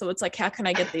multiplayer. So it's like, how can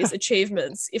I get these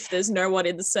achievements if there's no one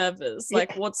in the servers?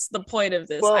 Like, what's the point of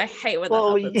this? I hate when that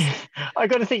happens. Yeah. I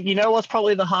got to think, you know what's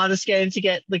probably the hardest game to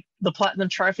get the Platinum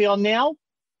Trophy on now?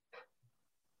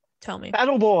 Tell me.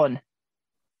 Battleborn.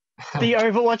 The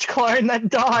Overwatch clone that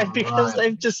died because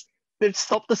they've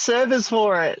stopped the servers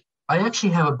for it. I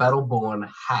actually have a Battleborn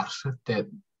hat that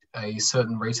a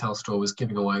certain retail store was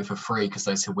giving away for free because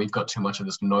they said, we've got too much of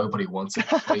this, nobody wants it,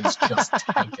 please just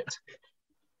take it.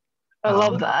 I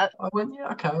love that. I went,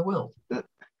 yeah, okay, I will.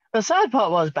 The sad part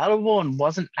was Battleborn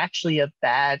wasn't actually a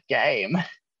bad game.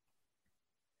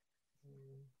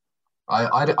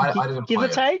 I didn't give play or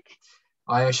it. take.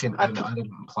 I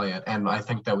didn't play it, and I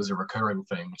think that was a recurring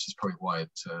thing, which is probably why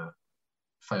it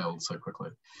failed so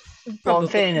quickly. Well, in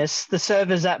fairness, the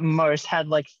servers at most had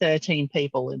like 13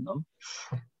 people in them.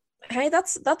 Hey,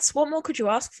 that's what more could you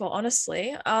ask for,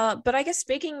 honestly? But I guess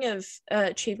speaking of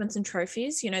achievements and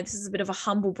trophies, you know, this is a bit of a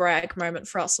humble brag moment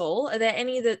for us all. Are there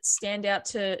any that stand out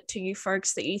to you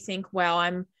folks that you think, wow,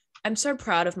 I'm so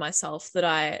proud of myself that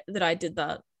I did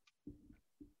that?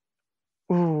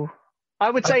 Ooh, I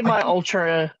would say my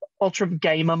ultra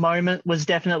gamer moment was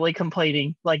definitely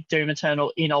completing like Doom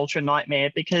Eternal in Ultra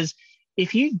Nightmare, because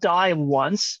if you die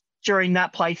once during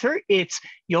that playthrough, it's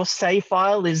your save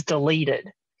file is deleted.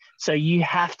 So you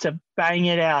have to bang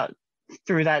it out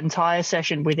through that entire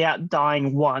session without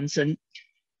dying once. And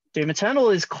Doom Eternal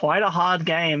is quite a hard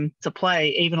game to play,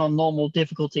 even on normal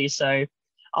difficulty. So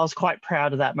I was quite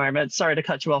proud of that moment. Sorry to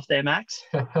cut you off there, Max.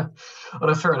 Well,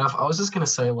 no, fair enough. I was just going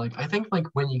to say, like, I think like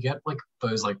when you get like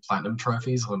those like platinum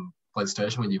trophies on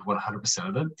PlayStation, when you've won 100%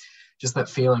 of it, just that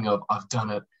feeling of I've done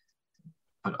it,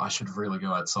 but I should really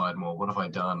go outside more. What have I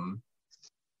done?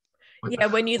 Yeah,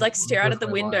 when you like stare out at the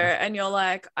window and you're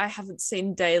like, I haven't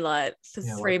seen daylight for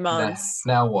 3 months.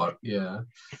 Now what? Yeah.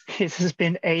 This has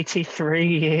been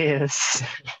 83 years.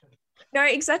 No,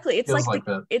 exactly. It's Feels like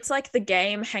that. it's like the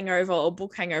game hangover or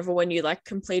book hangover when you like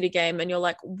complete a game and you're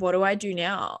like, what do I do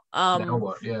now? Now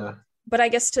what? Yeah. But I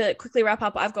guess to quickly wrap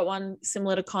up, I've got one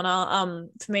similar to Connor.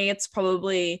 For me, it's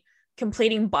probably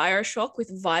completing BioShock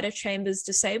with Vita Chambers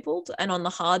disabled and on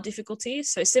the hard difficulty.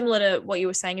 So similar to what you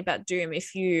were saying about Doom,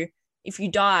 if you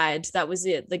died, that was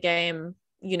it. The game,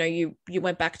 you know, you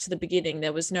went back to the beginning.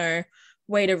 There was no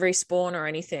way to respawn or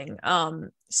anything.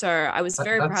 So I was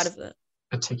very proud of it.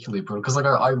 Particularly brutal because like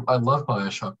I love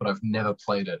BioShock, but I've never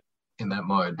played it in that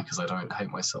mode because I don't hate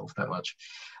myself that much.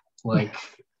 Like,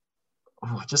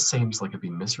 it just seems like it'd be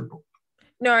miserable.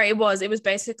 No, it was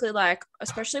basically like,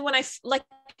 especially when like,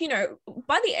 you know,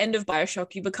 by the end of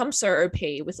BioShock, you become so OP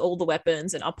with all the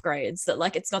weapons and upgrades that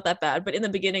like, it's not that bad. But in the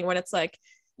beginning, when it's like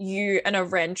you and a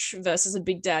wrench versus a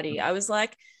Big Daddy, I was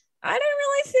like, I don't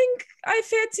really think I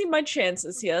fancy my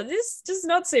chances here. This does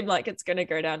not seem like it's going to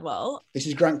go down well. This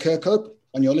is Grant Kirkhope,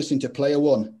 and you're listening to Player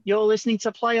One. You're listening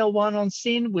to Player One on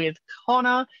SYN with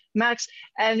Connor, Max,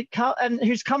 and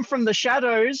who's come from the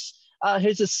shadows,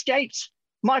 who's escaped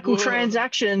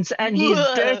microtransactions, and he's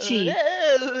dirty.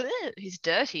 He's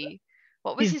dirty.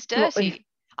 What was his dirty?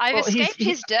 I've escaped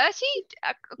his dirty?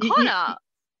 Connor.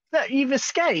 You've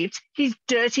escaped his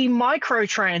dirty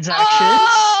microtransactions.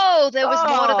 Oh, there was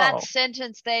more to that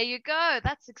sentence. There you go.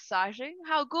 That's exciting.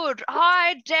 How good.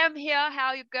 Hi, Dem here.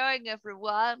 How you going,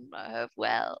 everyone? I hope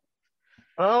well.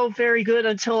 Oh, very good.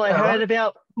 Until I heard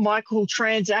about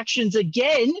microtransactions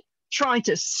again, trying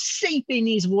to seep in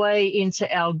his way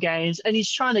into our games, and he's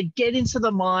trying to get into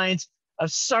the minds of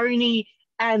Sony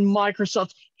and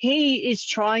Microsoft. He is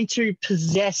trying to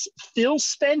possess Phil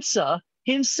Spencer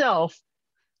himself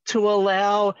to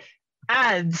allow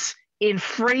ads in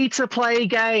free-to-play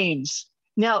games.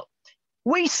 Now,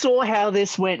 we saw how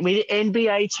this went with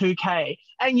NBA 2K,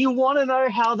 and you want to know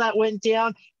how that went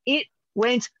down? It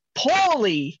went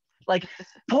poorly. Like,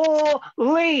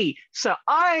 poorly. So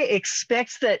I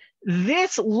expect that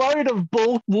this load of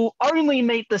bull will only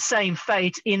meet the same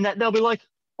fate in that they'll be like,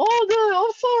 oh no,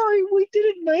 I'm sorry, we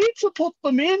didn't mean to put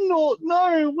them in, or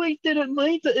no, we didn't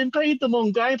mean to impede them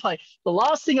on gameplay. The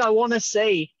last thing I want to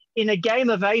see in a game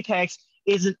of Apex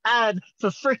is an ad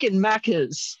for frickin'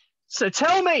 Macca's. So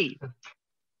tell me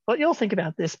what you'll think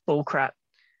about this bullcrap.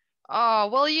 Oh,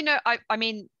 well, I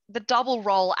mean, the double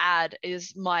roll ad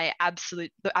is the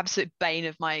absolute bane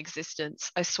of my existence.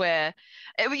 I swear.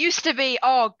 It used to be,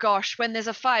 oh gosh, when there's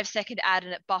a 5-second ad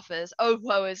and it buffers, oh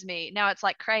woe is me. Now it's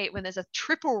like great when there's a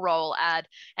triple roll ad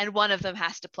and one of them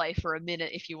has to play for a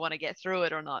minute if you want to get through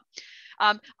it or not.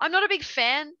 I'm not a big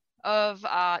fan of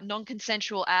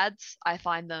non-consensual ads. I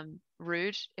find them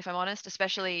rude, if I'm honest,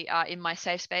 especially in my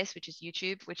safe space, which is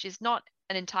YouTube, which is not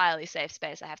an entirely safe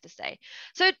space, I have to say.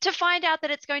 So to find out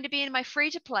that it's going to be in my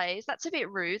free to plays, that's a bit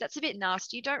rude. That's a bit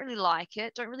nasty. Don't really like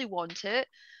it. Don't really want it.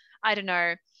 I don't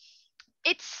know.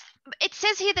 It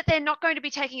says here that they're not going to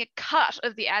be taking a cut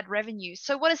of the ad revenue.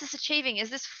 So what is this achieving? Is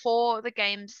this for the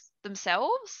games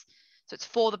themselves? So it's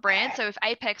for the brand. So if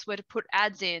Apex were to put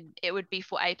ads in, it would be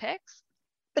for Apex.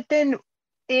 But then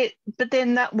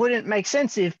that wouldn't make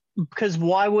sense because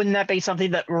why wouldn't that be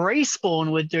something that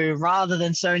Respawn would do rather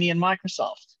than Sony and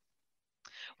Microsoft?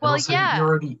 Well, also, yeah. You're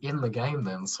already in the game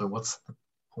then, so what's the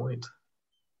point?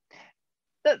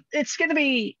 It's going to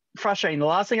be frustrating. The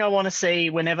last thing I want to see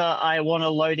whenever I want to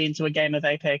load into a game of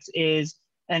Apex is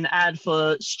an ad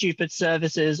for stupid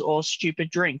services or stupid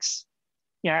drinks.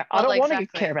 I don't want to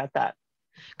care about that.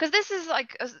 Because this is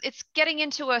like, it's getting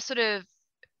into a sort of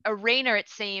arena, it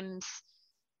seems,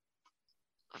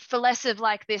 for less of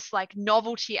like this like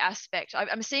novelty aspect.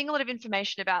 I'm seeing a lot of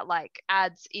information about like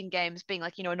ads in games being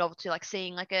like, a novelty, like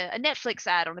seeing like a Netflix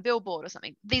ad on a billboard or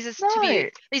something. These are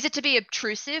to be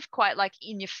obtrusive, quite like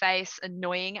in your face,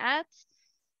 annoying ads.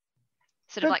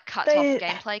 Sort of like cuts off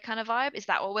gameplay kind of vibe. Is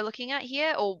that what we're looking at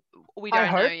here, or we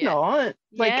don't know yet? I hope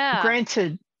not.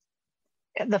 Granted,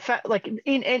 the fact like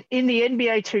in the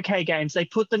NBA 2K games, they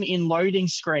put them in loading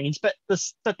screens, but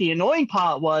the annoying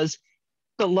part was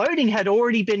the loading had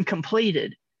already been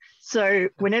completed. So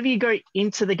whenever you go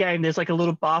into the game, there's like a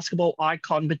little basketball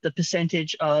icon with the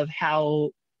percentage of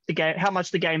how much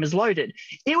the game is loaded.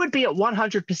 It would be at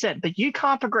 100%, but you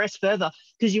can't progress further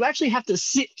because you actually have to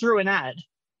sit through an ad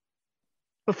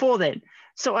before then.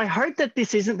 So I hope that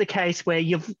this isn't the case where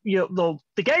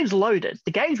the game's loaded,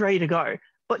 the game's ready to go,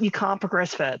 but you can't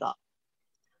progress further.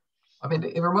 I mean,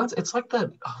 it's like that,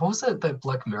 what was that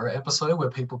Black Mirror episode where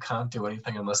people can't do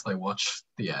anything unless they watch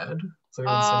the ad?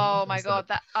 Oh my God,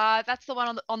 that's the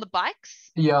one on the bikes?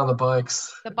 Yeah, on the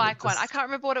bikes. The bike one. I can't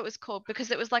remember what it was called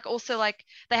because it was like also like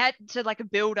they had to like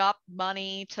build up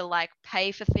money to like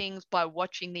pay for things by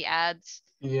watching the ads.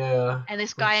 Yeah. And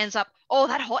this guy ends up,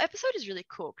 that whole episode is really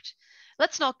cooked.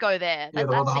 Let's not go there. Yeah,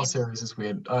 the whole series is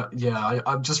weird.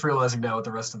 I'm just realizing now what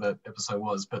the rest of that episode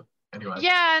was, but anyway.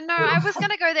 Yeah, no, I was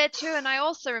going to go there too, and I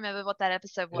also remember what that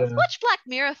episode was. Yeah. Watch Black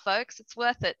Mirror, folks. It's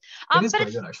worth it. It is very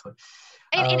good, actually.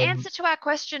 In answer to our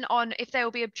question on if there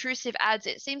will be obtrusive ads,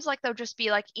 it seems like they'll just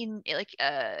be like in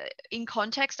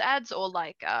context ads or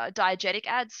like diegetic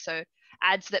ads, so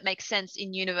ads that make sense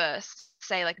in universe,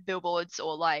 say like billboards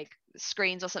or like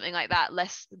screens or something like that,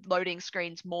 less loading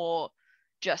screens, more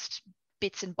just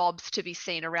bits and bobs to be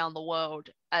seen around the world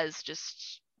as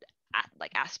just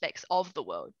like aspects of the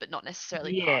world, but not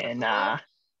necessarily part of the world.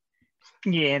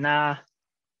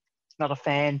 Not a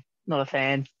fan.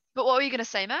 But what were you going to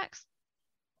say, Max?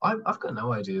 I've got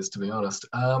no ideas, to be honest.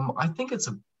 I think it's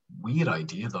a weird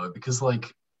idea though, because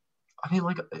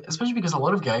especially because a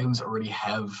lot of games already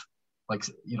have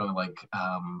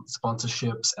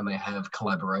sponsorships and they have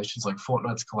collaborations. Like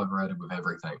Fortnite's collaborated with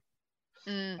everything.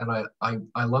 And I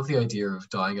love the idea of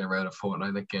dying in a round of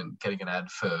Fortnite and getting an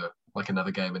ad for like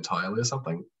another game entirely or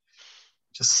something.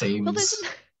 Just seems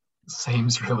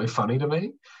really funny to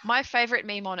me. My favorite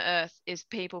meme on earth is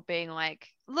people being like,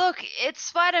 look, it's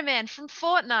Spider-Man from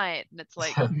Fortnite. And it's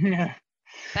like,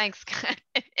 thanks, guys.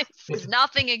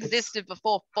 Nothing existed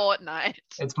before Fortnite.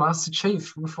 It's Master Chief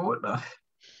from Fortnite.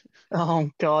 Oh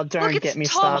God! Don't get me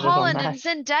started Tom Holland on that.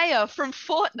 and Zendaya from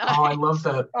Fortnite. Oh, I love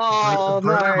that.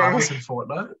 Bruno Mars in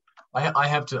Fortnite. I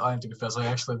have to confess, I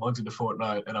actually logged into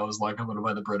Fortnite and I was like, I'm going to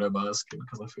buy the Bruno Mars skin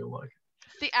because I feel like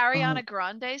the Ariana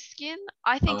Grande skin.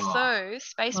 I think so.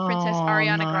 Space Princess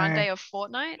Ariana Grande of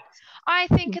Fortnite. I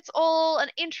think it's all an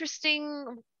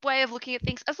interesting way of looking at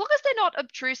things, as long as they're not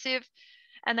obtrusive.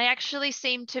 And they actually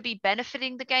seem to be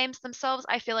benefiting the games themselves.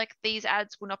 I feel like these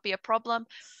ads will not be a problem.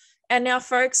 And now,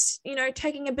 folks,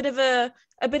 taking a bit of a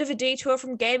detour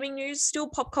from gaming news, still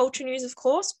pop culture news, of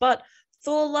course, but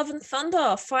Thor Love and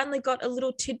Thunder finally got a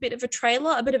little tidbit of a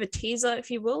trailer, a bit of a teaser, if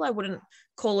you will. I wouldn't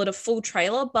call it a full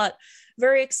trailer, but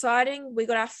very exciting. We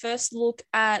got our first look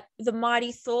at the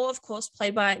mighty Thor, of course,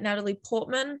 played by Natalie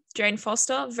Portman, Jane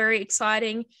Foster. Very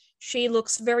exciting. She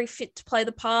looks very fit to play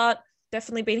the part.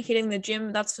 Definitely been hitting the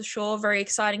gym, that's for sure. Very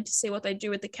exciting to see what they do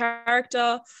with the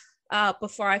character.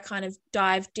 Before I kind of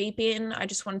dive deep in, I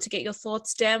just wanted to get your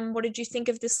thoughts, Dem. What did you think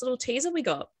of this little teaser we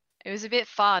got? It was a bit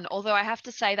fun, although I have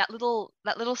to say that little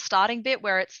starting bit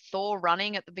where it's Thor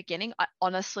running at the beginning, I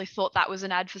honestly thought that was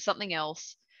an ad for something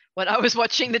else. When I was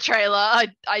watching the trailer,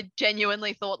 I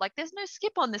genuinely thought, like, there's no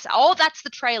skip on this. Oh, that's the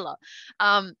trailer.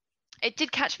 It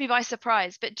did catch me by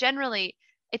surprise, but generally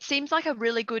it seems like a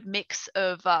really good mix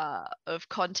of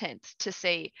content to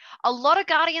see. A lot of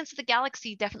Guardians of the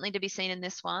Galaxy definitely to be seen in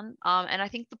this one. And I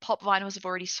think the pop vinyls have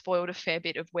already spoiled a fair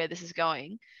bit of where this is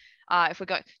going. If we're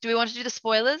going, do we want to do the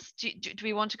spoilers? Do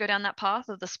we want to go down that path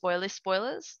of the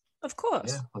spoilers? Of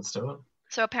course. Yeah, let's do it.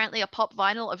 So apparently a pop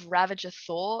vinyl of Ravager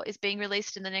Thor is being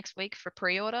released in the next week for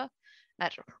pre-order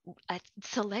at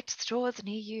select stores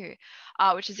near you,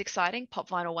 which is exciting. Pop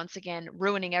vinyl once again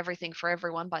ruining everything for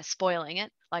everyone by spoiling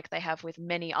it, like they have with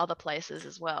many other places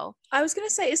as well. I was gonna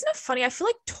say, isn't it funny? I feel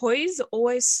like toys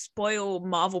always spoil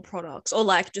Marvel products, or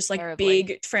like just like Terribly.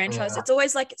 big franchise. Yeah. It's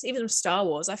always like, it's even Star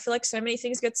Wars. I feel like so many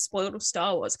things get spoiled with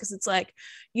Star Wars because it's like,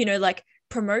 you know, like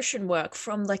promotion work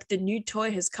from like the new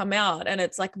toy has come out and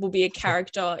it's like will be a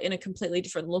character in a completely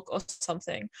different look or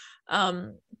something.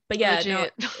 But yeah, no,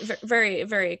 very,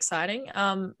 very exciting.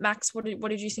 Max, what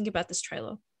did you think about this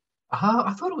trailer?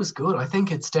 I thought it was good. I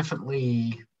think it's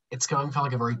going for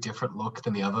like a very different look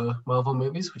than the other Marvel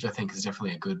movies, which I think is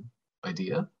definitely a good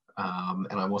idea. And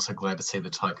I'm also glad to see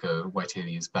that Taika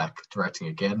Waititi is back directing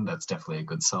again. That's definitely a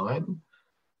good sign.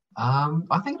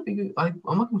 I think it'll be good.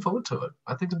 I'm looking forward to it.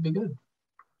 I think it'll be good.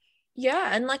 Yeah,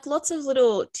 and like lots of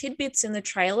little tidbits in the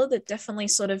trailer that definitely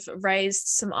sort of raised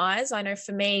some eyes. I know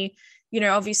for me, you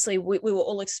know, obviously we were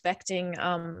all expecting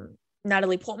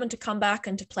Natalie Portman to come back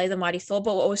and to play the mighty Thor,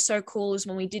 but what was so cool is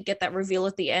when we did get that reveal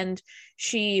at the end,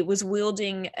 she was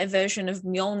wielding a version of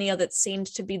Mjolnir that seemed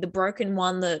to be the broken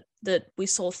one that we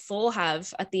saw Thor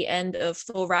have at the end of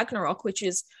Thor Ragnarok, which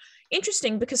is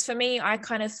interesting because for me, I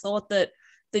kind of thought that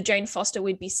the Jane Foster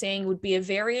we'd be seeing would be a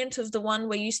variant of the one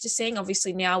we're used to seeing.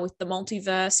 Obviously now with the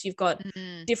multiverse, you've got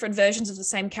different versions of the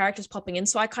same characters popping in.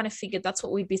 So I kind of figured that's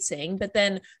what we'd be seeing. But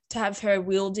then to have her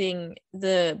wielding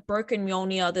the broken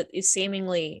Mjolnir that is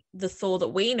seemingly the Thor that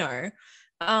we know,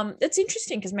 it's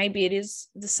interesting because maybe it is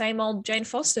the same old Jane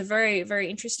Foster. Very, very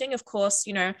interesting. Of course,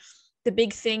 you know, the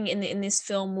big thing in this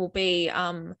film will be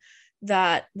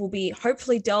that will be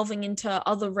hopefully delving into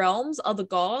other realms, other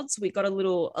gods. We got a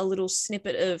little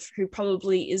snippet of who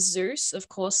probably is Zeus. Of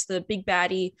course, the big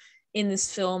baddie in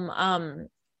this film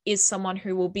is someone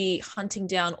who will be hunting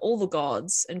down all the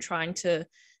gods and trying to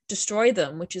destroy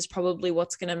them, which is probably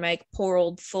what's going to make poor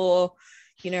old Thor,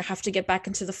 you know, have to get back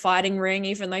into the fighting ring,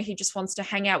 even though he just wants to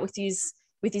hang out with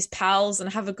his pals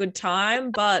and have a good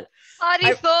time. But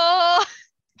Thor!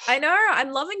 I know,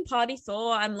 I'm loving Party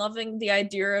Thor. I'm loving the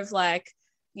idea of like,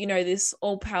 you know, this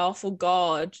all-powerful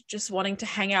god just wanting to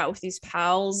hang out with his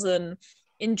pals and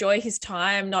enjoy his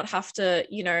time, not have to,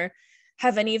 you know,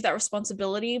 have any of that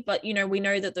responsibility. But, you know, we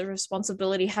know that the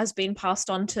responsibility has been passed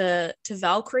on to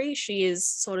Valkyrie. She is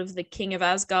sort of the king of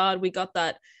Asgard. We got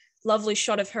that lovely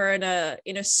shot of her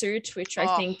in a suit, which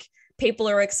I think people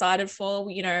are excited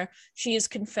for. You know, she is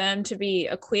confirmed to be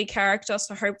a queer character,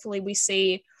 so hopefully we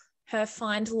see her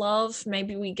find love.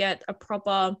 Maybe we get a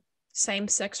proper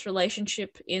same-sex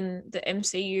relationship in the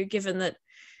MCU, given that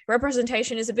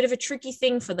representation is a bit of a tricky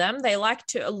thing for them. They like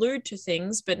to allude to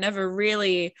things, but never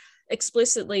really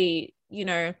explicitly, you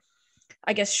know,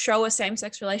 I guess show a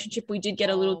same-sex relationship. We did get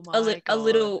a little. Are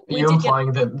you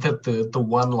implying that the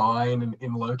one line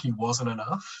in Loki wasn't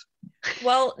enough?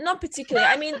 Well, not particularly.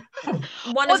 I mean,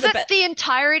 the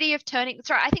entirety of Turning.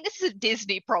 Sorry, I think this is a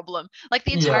Disney problem. Like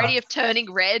the entirety of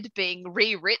Turning Red being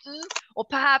rewritten, or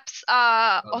perhaps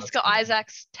Oscar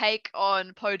Isaac's take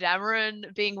on Poe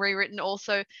Dameron being rewritten.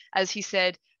 Also, as he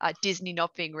said, Disney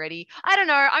not being ready. I don't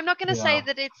know. I'm not going to say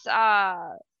that it's.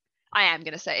 I am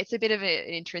going to say it's a bit of an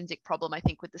intrinsic problem. I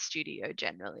think with the studio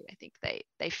generally. I think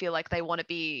they feel like they want to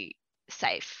be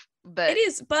safe. But it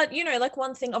is, but you know, like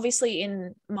one thing, obviously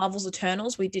in Marvel's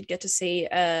Eternals, we did get to see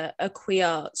a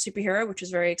queer superhero, which was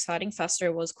very exciting.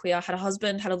 Phastos was queer, had a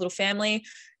husband, had a little family,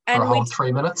 and for a whole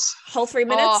 3 minutes.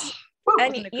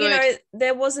 And you know,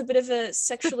 there was a bit of a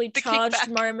sexually charged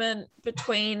moment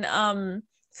between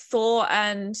Thor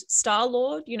and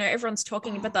Star-Lord. You know, everyone's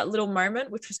talking about that little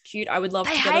moment, which was cute. I would love.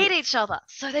 They hate each other,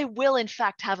 so they will in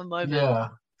fact have a moment. Yeah.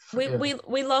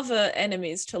 We love a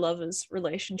enemies to lovers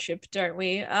relationship, don't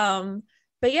we?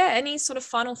 But yeah, any sort of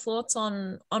final thoughts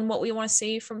on what we want to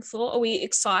see from Thor? Are we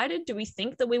excited? Do we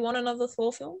think that we want another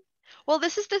Thor film? Well,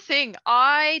 this is the thing.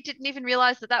 I didn't even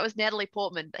realize that was Natalie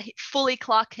Portman. He fully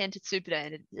Clark Kented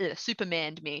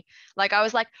Supermaned me. Like, I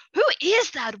was like, who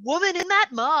is that woman in that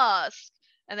mask?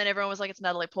 And then everyone was like, it's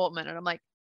Natalie Portman. And I'm like,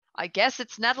 I guess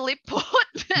it's Natalie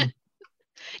Portman.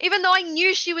 Even though I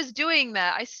knew she was doing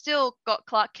that, I still got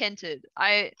Clark Kented.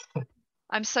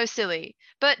 I'm so silly.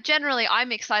 But generally,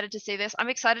 I'm excited to see this. I'm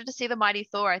excited to see the Mighty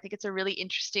Thor. I think it's a really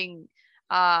interesting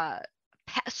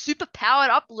super powered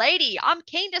up lady. I'm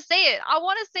keen to see it. I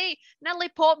want to see Natalie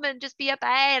Portman just be a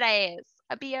badass.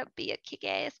 Be a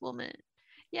kick-ass woman.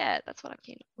 Yeah, that's what I'm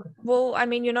keen on. Well, I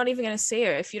mean, you're not even going to see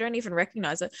her if you don't even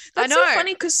recognize it. That's I so know.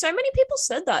 funny because so many people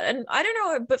said that. And I don't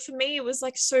know, but for me, it was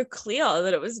like so clear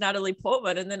that it was Natalie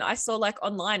Portman. And then I saw like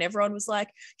online, everyone was like,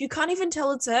 you can't even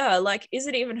tell it's her. Like, is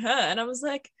it even her? And I was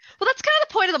like, well, that's kind of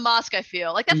the point of the mask, I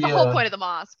feel. Like, that's the whole point of the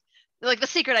mask. Like the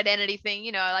secret identity thing,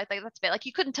 you know, like that's bit like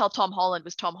you couldn't tell Tom Holland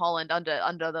was Tom Holland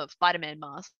under the Spider-Man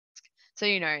mask. So,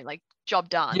 you know, like job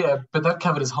done. Yeah, but that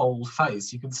covered his whole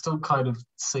face. You could still kind of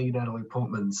see Natalie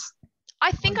Portman's.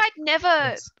 I think like, I'd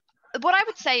never. face. What I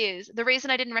would say is the reason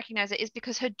I didn't recognize it is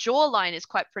because her jawline is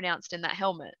quite pronounced in that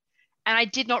helmet, and I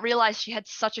did not realize she had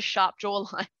such a sharp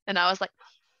jawline. And I was like,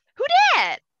 "Who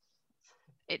dat?"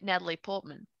 It Natalie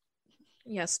Portman.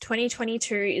 yes,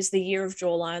 2022 is the year of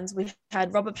jawlines. We've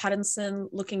had Robert Pattinson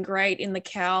looking great in the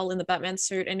cowl in the Batman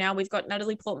suit, and now we've got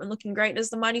Natalie Portman looking great as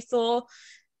the Mighty Thor.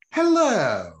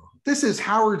 Hello, this is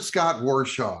Howard Scott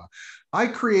Warshaw. I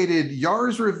created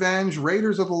Yar's Revenge,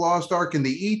 Raiders of the Lost Ark, and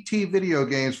the E.T. video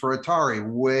games for Atari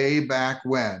way back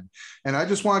when. And I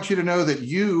just want you to know that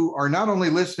you are not only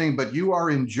listening, but you are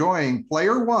enjoying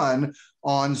Player One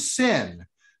on Sin.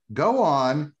 Go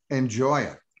on, enjoy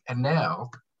it. And now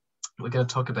we're going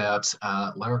to talk about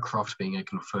Lara Croft being a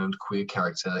confirmed queer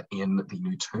character in the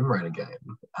new Tomb Raider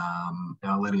game.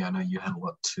 Now, Lenny, I know you had a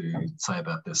lot to say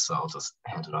about this, so I'll just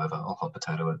hand it over. I'll hot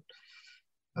potato it.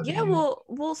 Yeah,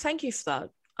 well, thank you for that,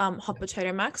 Hot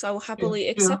Potato Max. I will happily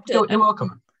accept it. You're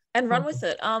welcome. And run with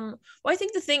it. Well, I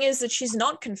think the thing is that she's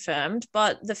not confirmed,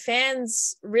 but the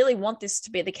fans really want this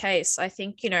to be the case. I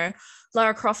think, you know,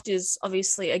 Lara Croft is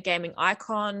obviously a gaming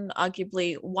icon,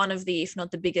 arguably one of the, if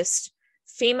not the biggest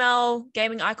female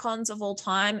gaming icons of all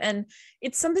time. And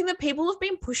it's something that people have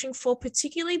been pushing for,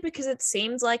 particularly because it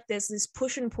seems like there's this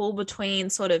push and pull between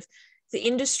sort of the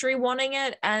industry wanting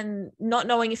it and not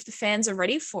knowing if the fans are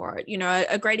ready for it. You know,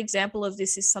 a great example of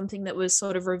this is something that was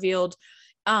sort of revealed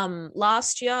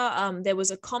last year. There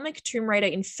was a comic, Tomb Raider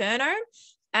Inferno,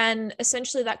 and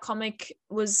essentially that comic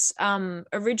was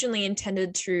originally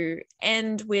intended to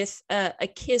end with a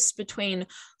kiss between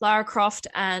Lara Croft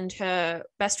and her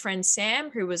best friend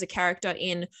Sam, who was a character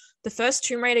in the first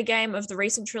Tomb Raider game of the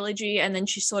recent trilogy, and then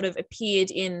she sort of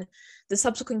appeared in the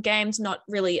subsequent games, not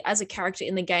really as a character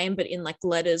in the game, but in like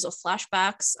letters or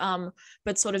flashbacks.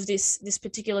 But sort of this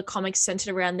particular comic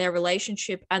centered around their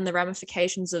relationship and the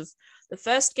ramifications of the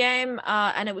first game,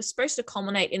 and it was supposed to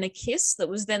culminate in a kiss that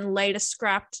was then later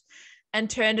scrapped and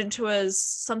turned into as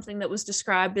something that was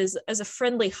described as a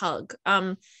friendly hug.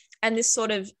 And this sort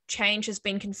of change has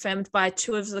been confirmed by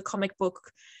two of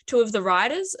the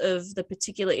writers of the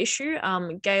particular issue,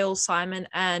 Gail Simon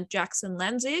and Jackson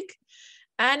Lanzig.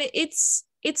 And it's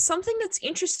something that's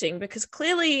interesting because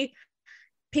clearly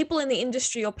people in the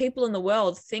industry or people in the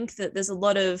world think that there's a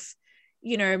lot of,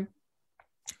 you know,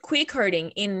 queer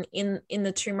coding in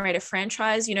the Tomb Raider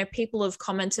franchise. You know, people have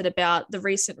commented about the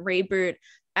recent reboot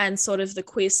and sort of the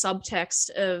queer subtext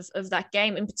of that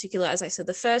game in particular. As I said,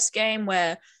 the first game,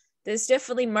 where there's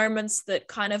definitely moments that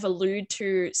kind of allude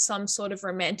to some sort of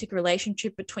romantic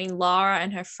relationship between Lara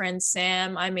and her friend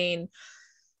Sam. I mean,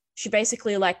 she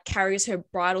basically like carries her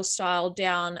bridal style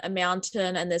down a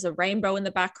mountain and there's a rainbow in the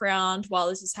background while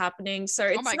this is happening. So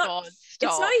it's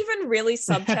it's not even really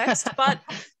subtext, but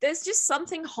there's just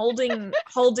something holding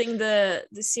the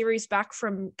series back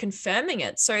from confirming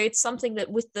it. So it's something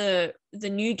that with the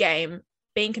new game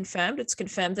being confirmed, it's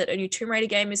confirmed that a new Tomb Raider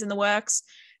game is in the works,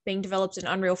 being developed in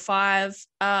Unreal 5.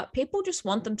 People just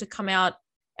want them to come out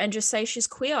and just say she's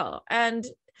queer. And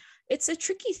it's a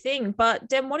tricky thing, but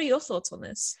Dem, what are your thoughts on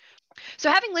this? So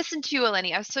having listened to you,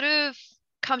 Eleni, I've sort of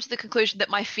come to the conclusion that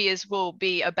my fears will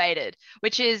be abated,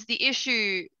 which is the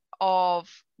issue of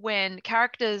when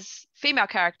female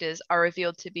characters are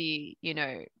revealed to be, you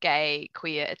know, gay,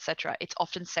 queer, etc. It's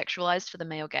often sexualized for the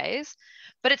male gaze.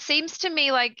 But it seems to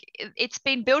me like it's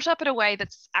been built up in a way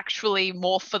that's actually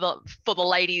more for the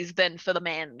ladies than for the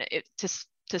men,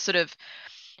 to sort of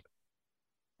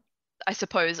I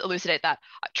suppose, elucidate that.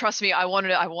 Trust me, I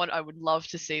would love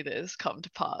to see this come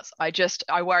to pass.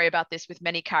 I worry about this with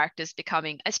many characters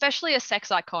becoming, especially a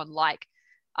sex icon like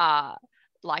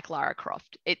Lara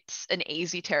Croft. It's an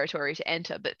easy territory to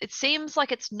enter, but it seems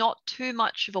like it's not too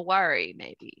much of a worry,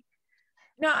 maybe.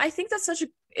 No, I think that's such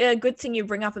a good thing you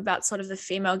bring up about sort of the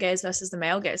female gaze versus the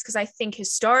male gaze, because I think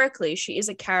historically she is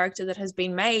a character that has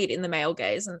been made in the male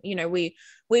gaze. And,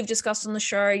 we've discussed on the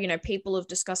show, people have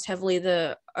discussed heavily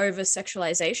the over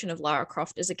sexualization of Lara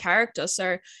Croft as a character.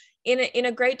 So in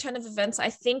a great turn of events, I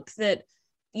think that,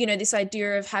 this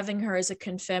idea of having her as a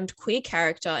confirmed queer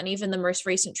character, and even the most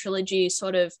recent trilogy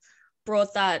sort of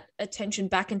brought that attention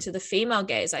back into the female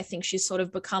gaze. I think she's sort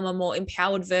of become a more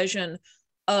empowered version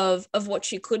of what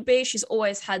she could be. She's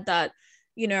always had that,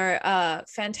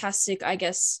 fantastic, I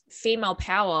guess, female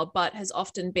power, but has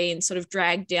often been sort of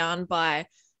dragged down by,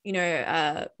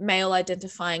 male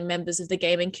identifying members of the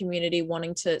gaming community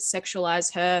wanting to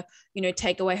sexualize her,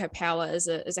 take away her power as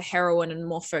a heroine and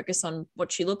more focus on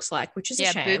what she looks like, which is a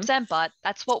shame. Boobs and butt.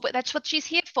 That's what she's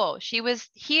here for. She was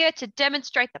here to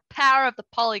demonstrate the power of the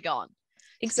polygon.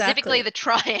 Exactly. Specifically the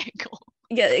triangle.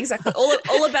 Yeah, exactly.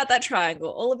 All about that triangle.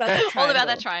 All about that triangle. All about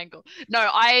that triangle. No,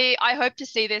 I hope to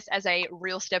see this as a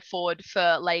real step forward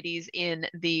for ladies in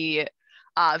the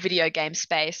video game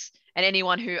space and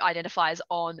anyone who identifies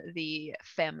on the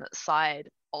femme side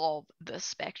of the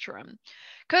spectrum.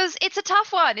 Because it's a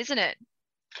tough one, isn't it?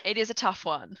 It is a tough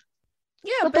one.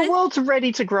 Yeah, but the world's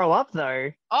ready to grow up,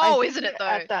 though. Oh, isn't it,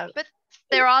 though? But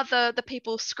there are the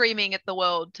people screaming at the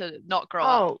world to not grow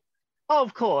up. Oh,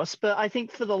 of course, but I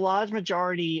think for the large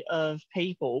majority of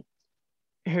people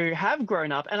who have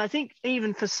grown up, and I think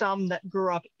even for some that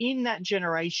grew up in that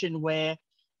generation where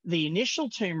the initial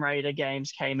Tomb Raider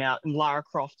games came out and Lara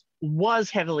Croft was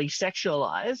heavily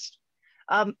sexualized,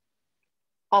 a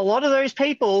lot of those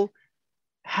people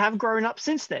have grown up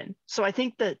since then. So I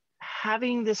think that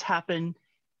having this happen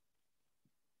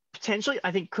potentially,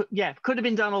 I think could have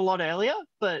been done a lot earlier,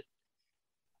 but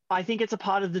I think it's a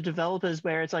part of the developers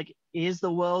where it's like, is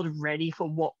the world ready for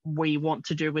what we want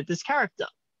to do with this character?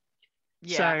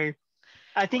 Yeah. So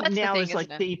I think now is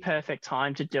like the perfect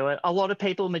time to do it. A lot of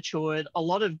people matured. A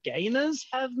lot of gamers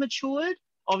have matured.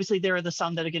 Obviously, there are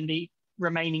some that are going to be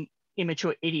remaining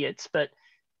immature idiots, but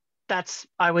that's,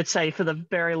 I would say, for the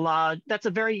very large, that's a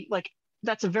very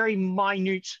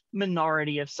minute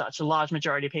minority of such. A large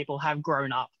majority of people have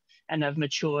grown up and have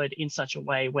matured in such a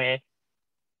way where,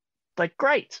 like,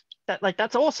 great,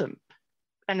 that's awesome.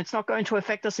 And it's not going to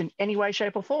affect us in any way,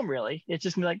 shape, or form, really. It's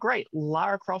just gonna be like, great,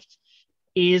 Lara Croft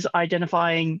is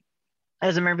identifying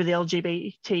as a member of the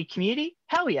LGBT community.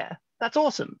 Hell yeah, that's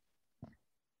awesome.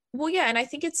 Well, yeah, and I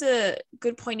think it's a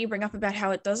good point you bring up about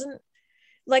how it doesn't,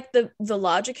 like, the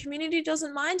larger community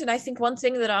doesn't mind. And I think one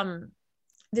thing that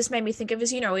this made me think of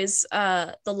is,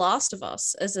 The Last of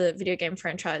Us as a video game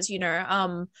franchise.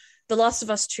 The Last of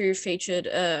Us 2 featured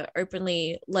a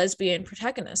openly lesbian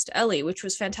protagonist, Ellie, which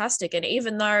was fantastic. And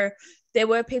even though there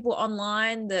were people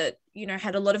online that,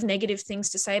 had a lot of negative things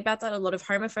to say about that, a lot of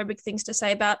homophobic things to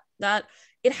say about that,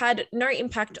 it had no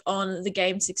impact on the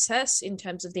game's success in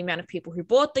terms of the amount of people who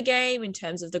bought the game, in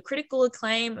terms of the critical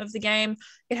acclaim of the game.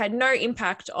 It had no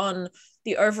impact on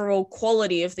the overall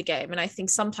quality of the game. And I think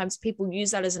sometimes people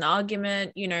use that as an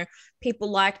argument.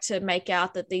 People like to make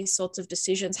out that these sorts of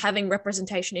decisions, having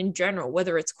representation in general,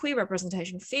 whether it's queer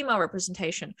representation, female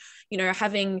representation,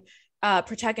 having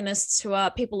protagonists who are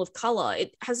people of color,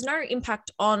 it has no impact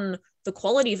on the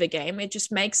quality of a game. It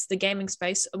just makes the gaming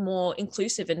space a more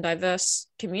inclusive and diverse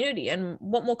community. And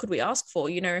what more could we ask for?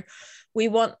 We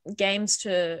want games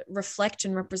to reflect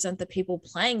and represent the people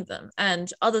playing them.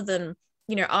 And other than,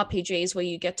 RPGs where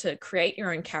you get to create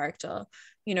your own character,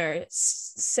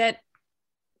 set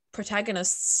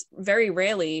protagonists very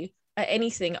rarely are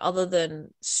anything other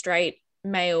than straight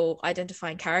male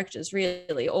identifying characters,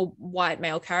 really, or white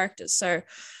male characters. So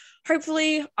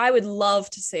hopefully, I would love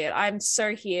to see it. I'm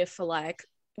so here for, like,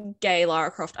 gay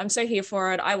Lara Croft. I'm so here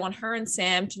for it. I want her and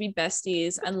Sam to be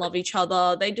besties and love each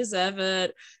other. They deserve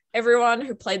it. Everyone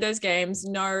who played those games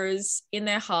knows in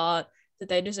their heart that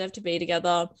they deserve to be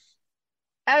together.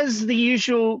 As the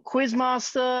usual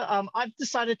quizmaster, I've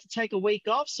decided to take a week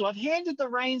off, so I've handed the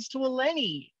reins to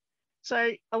Eleni.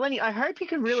 So, Eleni, I hope you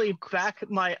can really back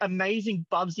my amazing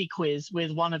Bubsy quiz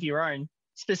with one of your own,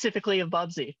 specifically of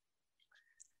Bubsy.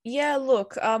 Yeah,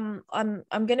 look, I'm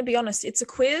going to be honest. It's a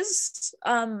quiz.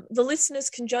 The listeners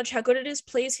can judge how good it is.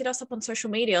 Please hit us up on social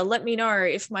media. Let me know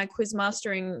if my quiz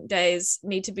mastering days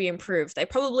need to be improved. They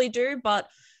probably do, but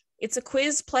It's a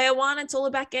quiz, player one. It's all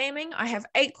about gaming. I have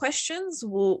 8 questions.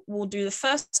 We'll do the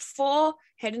first 4,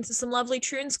 head into some lovely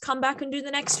tunes, come back and do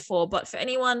the next 4. But for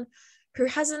anyone who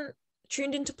hasn't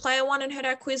tuned into player one and heard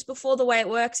our quiz before, the way it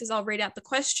works is I'll read out the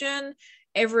question.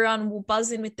 Everyone will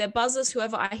buzz in with their buzzers.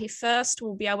 Whoever I hear first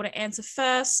will be able to answer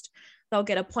first. They'll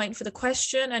get a point for the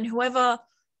question, and whoever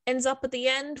ends up at the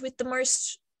end with the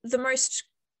most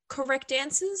correct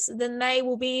answers, then they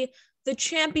will be the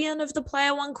champion of the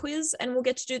player one quiz, and we'll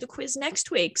get to do the quiz next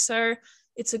week. So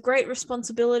it's a great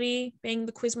responsibility being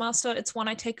the quiz master. It's one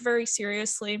I take very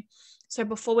seriously. So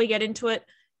before we get into it,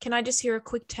 can I just hear a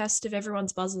quick test of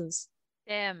everyone's buzzers?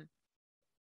 Damn.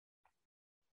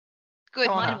 Good,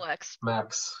 mine works.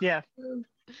 Max. Yeah.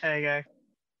 There you go.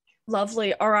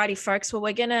 Lovely. Alrighty, folks. Well,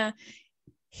 we're going to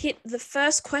hit the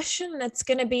first question that's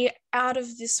going to be out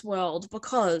of this world,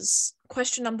 because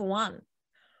question number 1,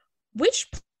 which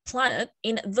planet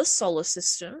in the solar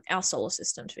system, our solar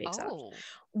system to be exact,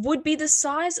 would be the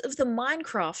size of the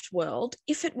Minecraft world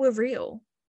if it were real?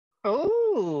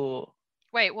 Oh.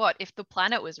 Wait, what? If the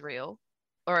planet was real?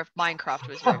 Or if Minecraft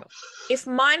was real? If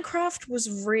Minecraft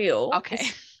was real. Okay.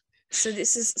 So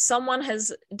someone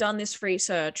has done this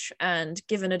research and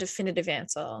given a definitive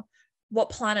answer. What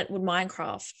planet would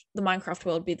the Minecraft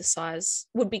world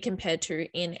would be compared to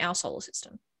in our solar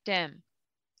system? Dem.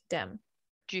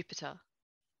 Jupiter.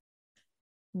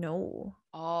 No.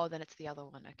 Oh, then it's the other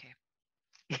one. Okay.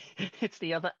 It's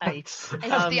the other 8. It's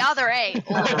the other 8.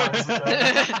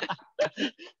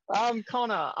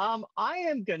 Connor, I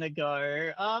am gonna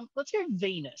go. Let's go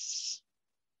Venus.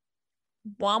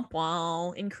 Womp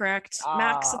womp. Incorrect.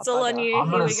 Max, it's all on you.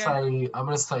 I'm gonna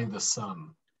say the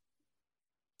sun.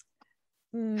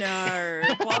 No.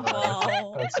 Womp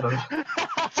womp. It's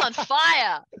on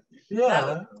fire.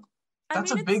 Yeah.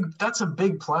 That's a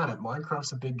big planet.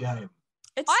 Minecraft's a big game.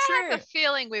 I have a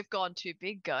feeling we've gone too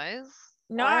big, guys.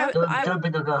 No, go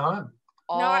big or go home.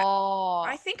 No,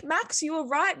 I think, Max, you were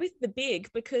right with the big,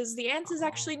 because the answer is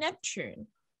actually Neptune.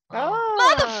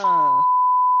 Oh.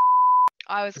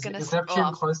 I was going to say. Is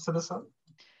Neptune close to the sun?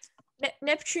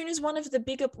 Neptune is one of the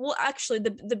bigger. Well, actually,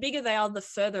 the bigger they are, the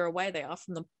further away they are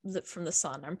from the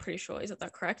sun. I'm pretty sure. Isn't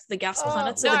that correct? The gas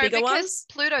planets are the bigger ones.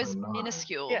 Pluto's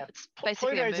minuscule. Yeah, it's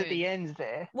basically Pluto's at the end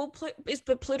there. Well, Pluto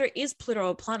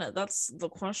a planet? That's the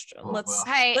question.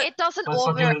 It doesn't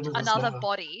orbit another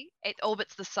body. It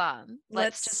orbits the sun.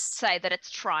 Let's just say that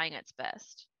it's trying its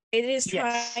best. It is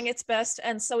trying its best,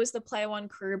 and so is the player one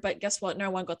crew. But guess what? No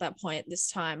one got that point this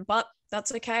time. But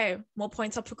that's okay. More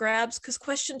points up for grabs, because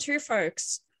question 2,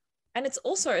 folks. And it's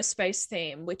also a space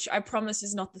theme, which I promise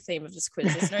is not the theme of this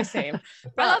quiz. There's no theme.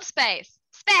 I love space.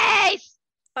 Space!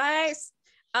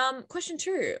 Question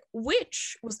 2.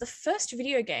 Which was the first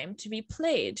video game to be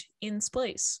played in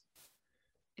space?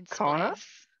 Connor?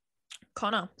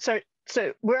 So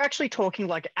we're actually talking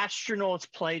like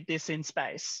astronauts played this in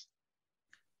space.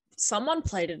 Someone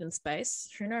played it in space.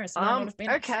 Who knows?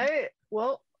 Okay.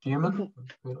 Well, human.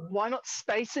 Why not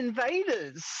Space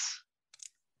Invaders?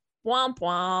 Womp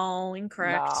womp.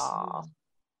 Incorrect. Nah.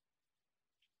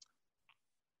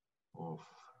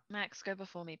 Max, go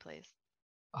before me, please.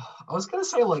 I was going to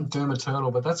say like Doom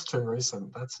Eternal, but that's too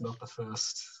recent. That's not the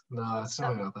first. No, it's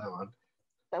not that one.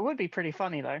 That would be pretty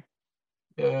funny though.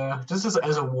 Yeah, just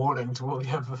as a warning to all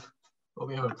the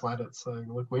other planets. So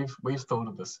look, we've thought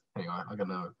of this. Hang on, I got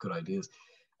no good ideas.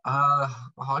 I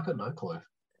got no clue.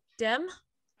 Dem?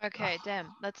 Okay, Dem,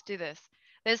 let's do this.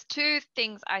 There's 2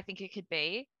 things I think it could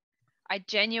be. I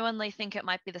genuinely think it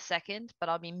might be the second, but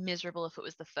I'll be miserable if it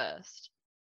was the first.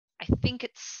 I think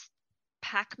it's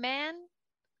Pac-Man,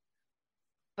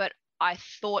 but I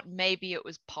thought maybe it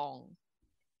was Pong.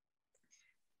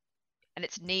 And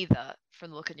it's neither, from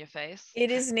the look on your face.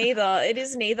 It is neither.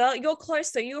 You're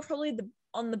close though. You're probably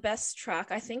on the best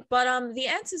track, I think. But the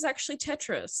answer is actually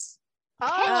Tetris.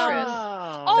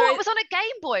 Tetris. It was on a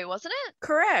Game Boy, wasn't it?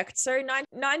 Correct. So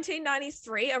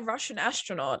 1993, a Russian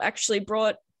astronaut actually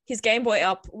brought his Game Boy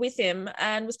up with him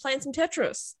and was playing some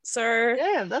Tetris. So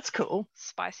yeah, that's cool.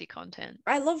 Spicy content.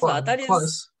 I love that. That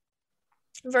is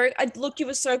very. Look, you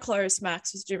were so close,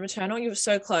 Max. Was Doom Eternal. You were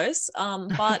so close.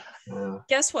 But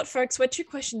guess what, folks? We're 2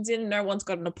 questions in, and no one's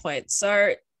gotten a point.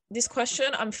 So this question,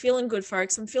 I'm feeling good,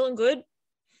 folks. I'm feeling good.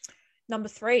 Number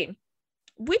 3.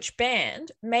 Which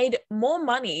band made more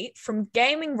money from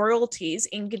gaming royalties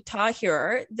in Guitar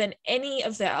Hero than any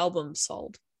of their albums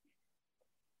sold?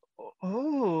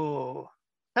 Oh,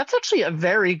 that's actually a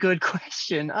very good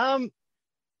question.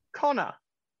 Connor.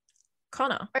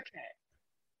 Okay.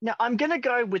 Now I'm gonna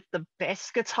go with the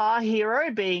best Guitar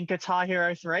Hero being Guitar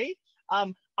Hero 3.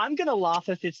 I'm gonna laugh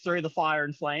if it's Through the Fire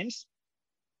and Flames.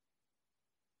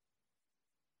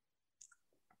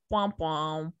 Womp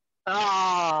womp.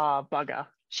 Ah, bugger.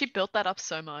 She built that up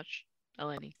so much,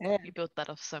 Eleni. Yeah. You built that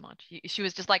up so much. She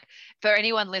was just like, for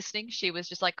anyone listening, she was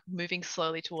just like moving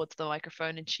slowly towards the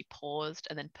microphone, and she paused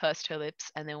and then pursed her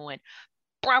lips and then went,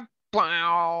 "Bow,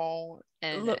 bow,"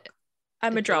 and Look,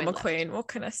 I'm a the joy drama left. queen. What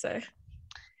can I say?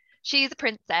 She's a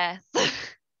princess.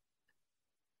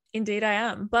 Indeed, I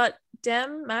am. But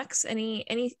Dem, Max, any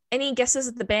guesses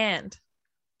at the band?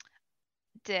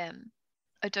 Damn.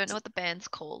 I don't know what the band's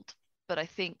called, but I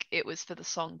think it was for the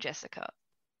song Jessica.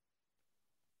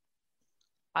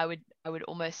 I would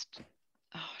almost.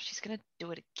 Oh, she's gonna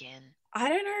do it again. I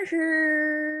don't know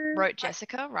who Wrote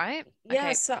Jessica, right? Yeah,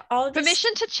 Okay. so I'll just...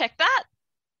 Permission to check that?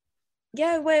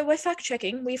 Yeah, we're fact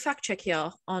checking. We fact check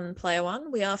here on Player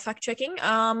One. We are fact checking.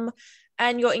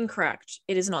 And you're incorrect.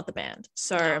 It is not the band.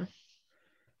 So No.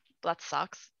 That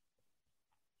sucks.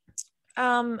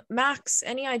 Max,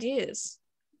 any ideas?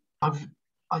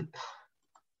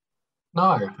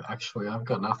 No, actually, I've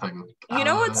got nothing. You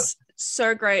know what's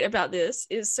so great about this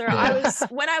is, so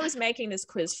when I was making this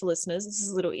quiz for listeners, this is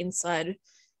a little inside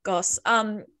goss.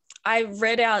 I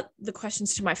read out the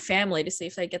questions to my family to see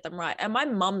if they get them right, and my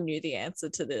mum knew the answer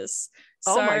to this.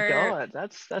 Oh my god,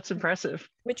 that's impressive.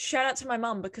 Which, shout out to my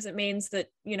mum, because it means that,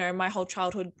 you know, my whole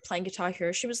childhood playing Guitar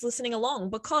Hero, she was listening along,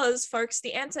 because folks,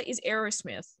 the answer is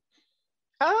Aerosmith.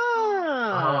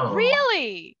 Ah, Oh.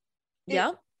 Really?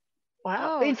 Yeah.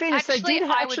 wow. Oh, In fairness, actually, they did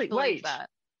I would actually believe that.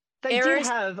 They did Aeros-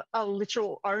 have a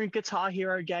literal own Guitar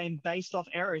Hero game based off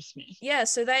Aerosmith. Yeah,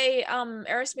 so they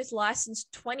Aerosmith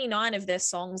licensed 29 of their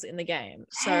songs in the game,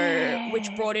 so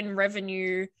which brought in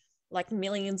revenue like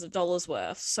millions of dollars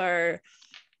worth. So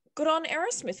good on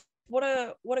Aerosmith. What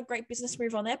a great business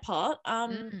move on their part.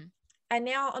 And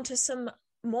now onto some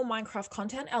more Minecraft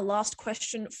content. Our last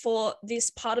question for this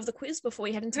part of the quiz before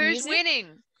we head into Who's music. winning?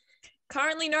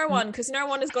 Currently no one, because no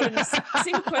one has gotten a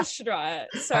single question right.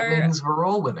 So That means we're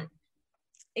all winning.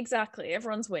 exactly,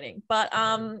 everyone's winning. But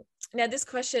now this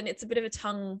question, it's a bit of a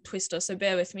tongue twister, so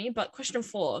bear with me. But question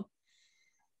 4.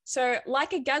 So,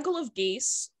 like a gaggle of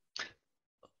geese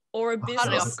or a I don't know.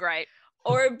 business Great.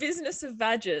 or a business of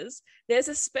badgers, there's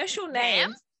a special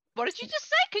name. Ma'am? What did you just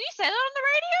say? Can you say that on the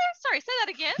radio? Sorry, say that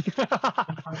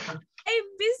again. A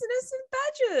business of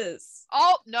badgers.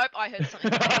 Oh, nope, I heard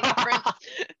something completely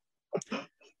different.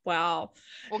 Wow.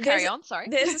 We'll carry There's- on, sorry.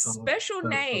 There's a special that's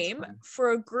name fine.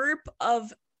 for a group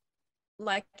of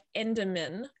like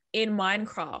Endermen in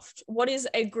Minecraft. What is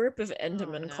a group of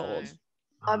Endermen no. called?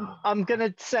 I'm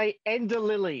gonna say Ender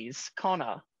Lilies,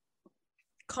 Connor.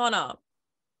 Connor.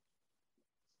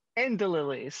 Ender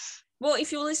Lilies. Well,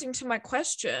 if you're listening to my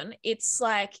question, it's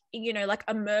like, you know, like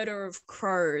a murder of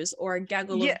crows or a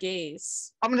gaggle Yeah. of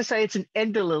geese. I'm gonna say it's an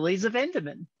Ender Lilies of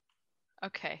Enderman.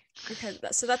 Okay. Okay,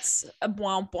 so that's a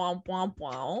wow, wow, wow,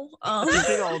 wow. It's a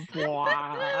big old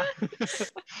blah.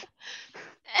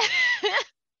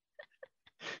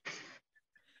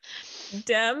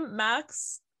 Dem,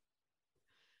 Max.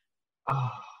 I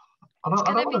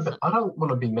don't want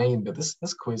to be mean, but this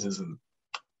quiz isn't.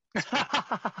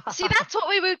 See, that's what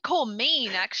we would call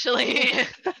mean, actually.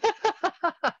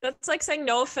 That's like saying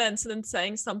no offense and then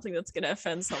saying something that's going to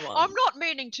offend someone. I'm not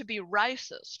meaning to be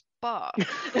racist, but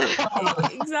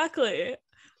Exactly.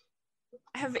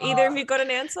 Have either of you got an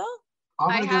answer?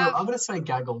 I'm have- gonna say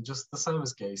gaggle, just the same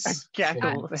as geese. A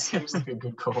gaggle. Yeah, seems like a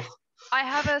good call. I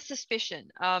have a suspicion.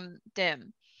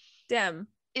 Dem, Dem.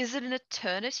 is it an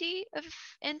eternity of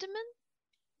Enderman?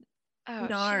 Oh,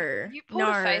 No, shit. You pulled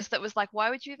no. a face that was like, why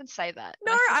would you even say that?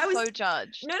 No, I I feel was- so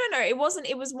judged. No, it wasn't.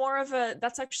 It was more of a,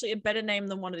 that's actually a better name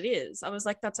than what it is. I was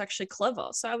like, that's actually clever.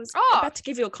 So I was Oh. about to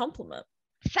give you a compliment.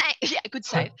 Yeah, good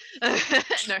save.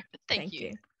 No, thank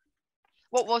you.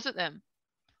 What was it then?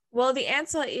 Well, the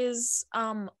answer is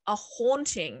a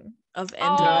haunting of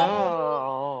Enderman.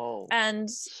 Oh. And,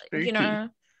 Spooky. you know,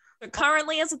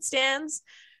 currently as it stands,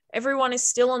 everyone is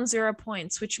still on 0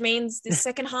 points, which means the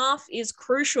second half is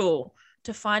crucial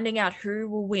to finding out who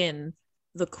will win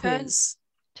the quiz.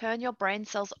 Turn your brain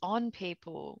cells on,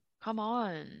 people. Come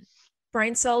on.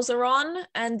 Brain cells are on,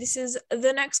 and this is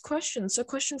the next question. So,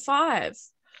 question 5.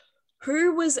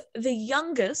 Who was the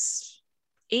youngest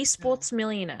esports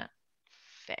millionaire?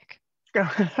 Feck.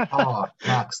 Oh,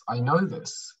 Max, I know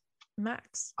this.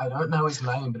 Max. I don't know his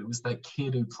name, but it was that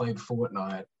kid who played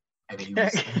Fortnite, and he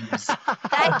was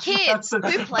That kid That's who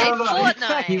played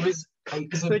Fortnite. He was.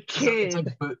 The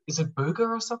kid. Is it Booger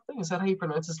or something? Is that how you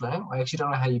pronounce his name? I actually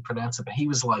don't know how you pronounce it, but he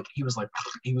was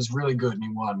really good and he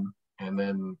won. And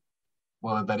then,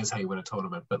 well, that is how you win a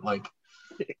tournament. But like,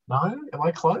 no, am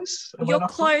I close? Am I You're not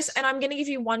close, and I'm going to give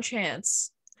you one chance.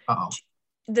 Oh,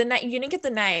 You didn't get the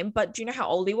name, but do you know how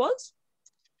old he was?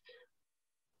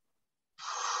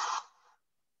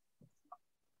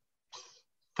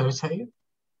 13?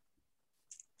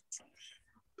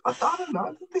 I don't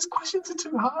know. These questions are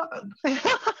too hard.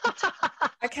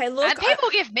 Okay, look. And people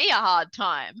give me a hard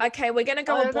time. Okay, we're gonna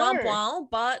go I with blah know. blah,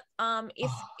 but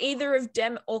if either of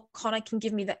Dem or Connor can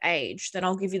give me the age, then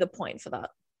I'll give you the point for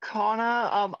that.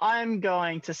 Connor, I'm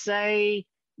going to say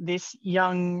this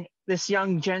young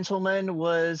gentleman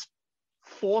was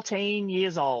 14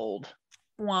 years old.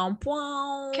 Wow,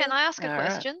 wow. Can I ask a All right.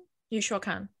 question? You sure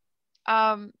can.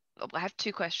 I have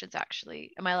two questions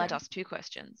actually. Am I allowed to ask two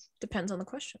questions? Depends on the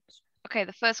questions. Okay,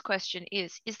 the first question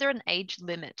is there an age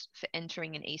limit for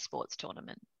entering an esports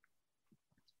tournament?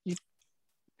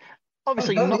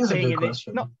 Obviously, That not is a being good an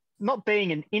question. not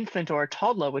being an infant or a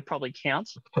toddler would probably count.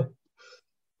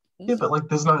 Yeah, but like,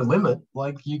 there's no limit.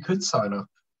 Like, you could sign up.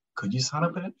 Could you sign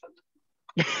up an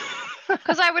infant?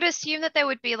 Because I would assume that there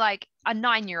would be like a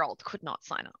 9-year-old could not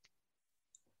sign up.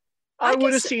 I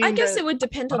would assume. I guess that- it would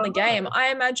depend I on the don't know. game. I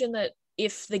imagine that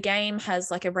if the game has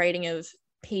like a rating of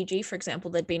PG, for example,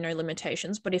 there'd be no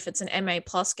limitations. But if it's an MA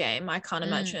plus game, I can't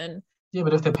imagine Yeah,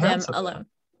 but if their them parents are there, alone.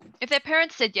 If their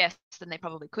parents said yes, then they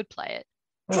probably could play it.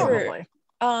 Probably.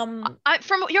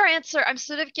 From your answer, I'm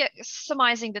sort of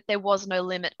surmising that there was no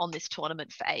limit on this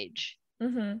tournament for age.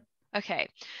 Mm-hmm. Okay.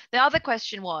 The other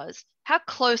question was, how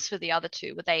close were the other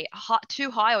two? Were they too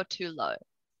high or too low?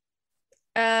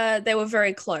 They were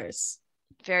very close.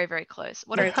 Very, very close.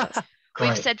 What Very if close. we've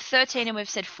Great. said 13 and we've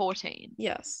said 14?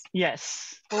 Yes.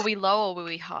 Yes. Were we low or were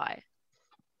we high?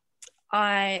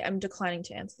 I am declining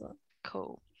to answer that.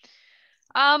 Cool.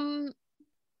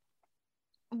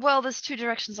 Well, there's two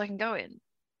directions I can go in.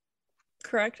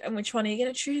 Correct. And which one are you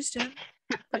going to choose, Dan?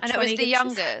 And it was the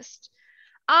youngest.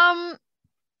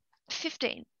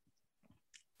 15.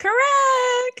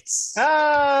 Correct.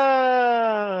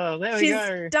 Oh, there we She's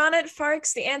go. done it,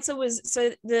 folks. The answer was,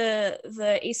 so the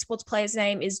esports player's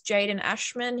name is Jaden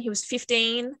Ashman. He was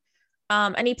 15,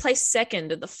 and he placed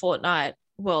second at the Fortnite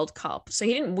World Cup. So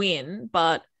he didn't win,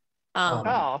 but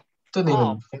Oh, didn't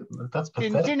even. That's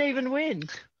pathetic. didn't even win.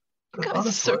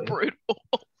 That's so Honestly. brutal.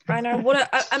 I know.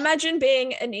 Imagine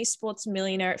being an esports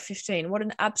millionaire at 15. What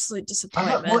an absolute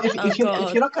disappointment. Well, if Oh, you're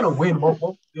God. not going to win,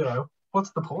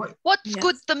 what's the point? What's Yes.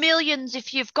 good the millions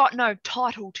if you've got no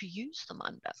title to use them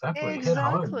under? Exactly. Hit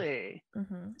home. Exactly.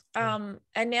 Mhm.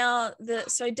 And now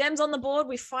so Dem's on the board.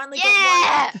 We finally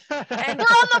Yeah! got one. We're And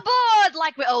on the board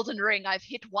like we're Elden Ring. I've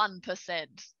hit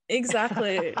 1%.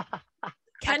 exactly.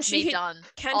 Can That's she me hit? done.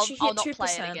 Can I'll she hit not play it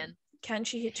 2%? again. Can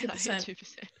she hit Can I hit 2%?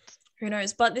 2%? Who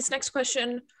knows? But this next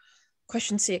question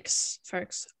 6,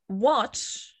 folks. What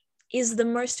is the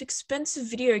most expensive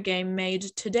video game made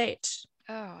to date?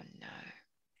 Oh no.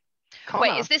 Connor.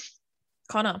 Wait, is this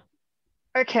Connor.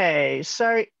 Okay,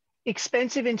 so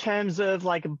expensive in terms of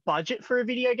like a budget for a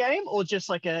video game, or just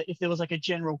like if there was like a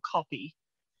general copy?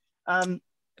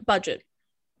 Budget.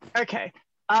 Okay.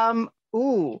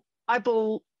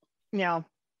 Now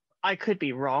I could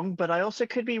be wrong, but I also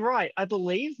could be right. I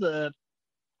believe the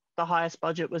highest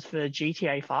budget was for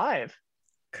GTA 5.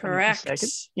 Correct.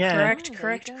 Yeah. Correct. Oh, there you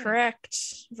Correct. go. Correct.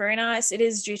 Very nice. It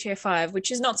is GTA 5,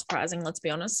 which is not surprising, let's be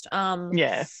honest.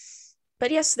 Yeah. But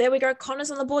yes, there we go.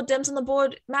 Connor's on the board, Dem's on the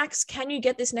board. Max, can you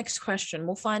get this next question?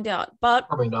 We'll find out. But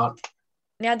Probably not.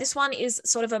 now this one is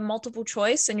sort of a multiple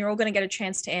choice, and you're all going to get a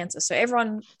chance to answer. So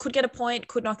everyone could get a point,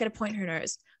 could not get a point, who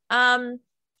knows?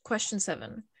 Question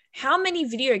 7. How many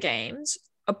video games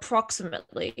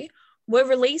approximately were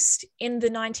released in the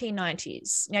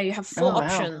 1990s? Now you have 4 Oh, wow.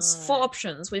 options. 4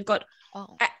 options. We've got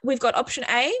Oh. option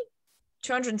A,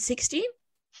 260,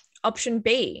 option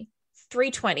B,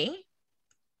 320,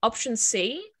 option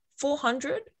C,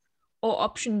 400, or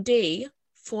option D,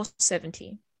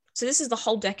 470. So this is the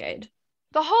whole decade.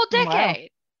 The whole Wow.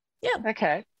 decade?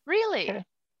 Okay. Really? Okay.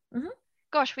 Mhm.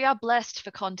 Gosh, we are blessed for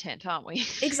content, aren't we?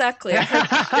 Exactly.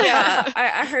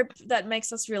 I hope that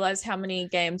makes us realize how many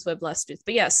games we're blessed with.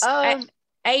 But yes,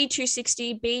 A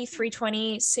 260, B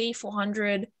 320, C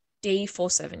 400, D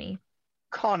 470.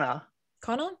 Connor.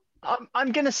 Connor?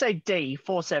 I'm gonna say D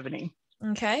 470.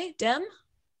 Okay. Dem?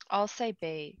 I'll say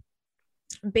B.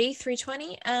 B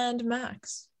 320 and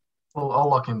Max. Well, I'll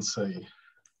lock in C.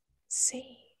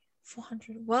 C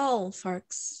 400. Well,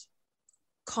 folks,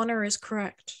 Connor is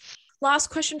correct. Last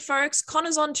question, folks.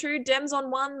 Connor's on 2, Dem's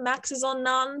on 1, Max is on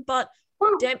none. But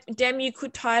Dem, you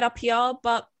could tie it up here.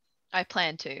 But I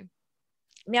plan to.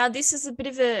 now this is a bit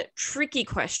of a tricky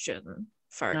question,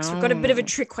 folks. We've got a bit of a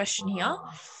trick question here.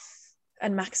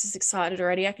 And Max is excited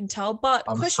already, I can tell. But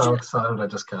I'm so excited, I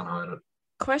just can't hide it.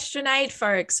 question 8,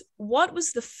 folks. What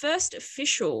was the first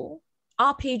official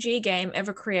RPG game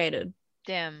ever created?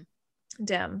 Damn.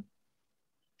 Dem.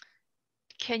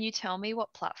 Can you tell me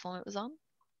what platform it was on?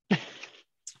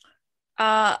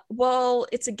 Well,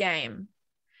 it's a game.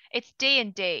 It's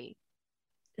D&D.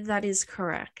 That is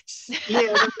correct.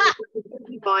 Yeah,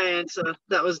 that's my answer.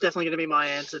 That was definitely going to be my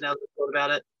answer now that I thought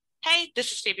about it. Hey,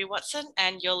 this is Phoebe Watson,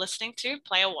 and you're listening to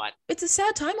Player One. It's a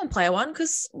sad time on Player One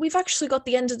because we've actually got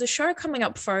the end of the show coming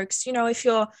up, folks. You know, if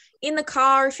you're in the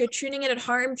car, if you're tuning in at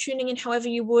home, tuning in however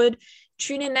you would,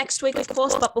 tune in next week, of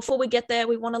course. But before we get there,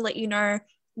 we want to let you know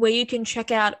where you can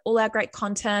check out all our great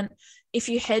content. If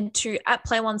you head to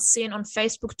 @PlayOneSyn on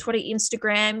Facebook, Twitter,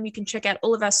 Instagram, you can check out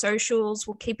all of our socials.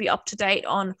 We'll keep you up to date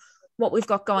on what we've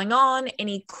got going on,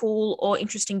 any cool or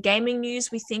interesting gaming news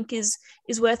we think is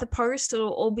worth a post. It'll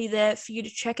all be there for you to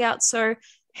check out. So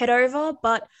head over.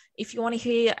 But if you want to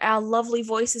hear our lovely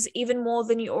voices even more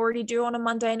than you already do on a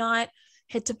Monday night,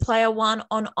 head to Player One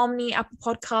on Omni, Apple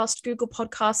Podcast, Google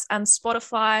Podcasts, and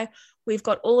Spotify. We've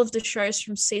got all of the shows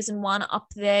from season 1 up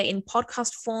there in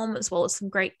podcast form, as well as some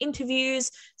great interviews,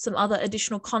 some other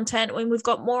additional content, and we've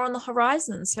got more on the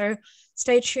horizon. So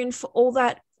stay tuned for all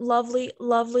that lovely,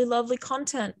 lovely, lovely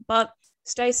content. But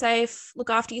stay safe,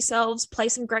 look after yourselves, play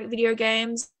some great video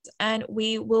games, and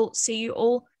we will see you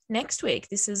all next week.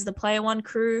 This is the Player One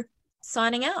crew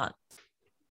signing out.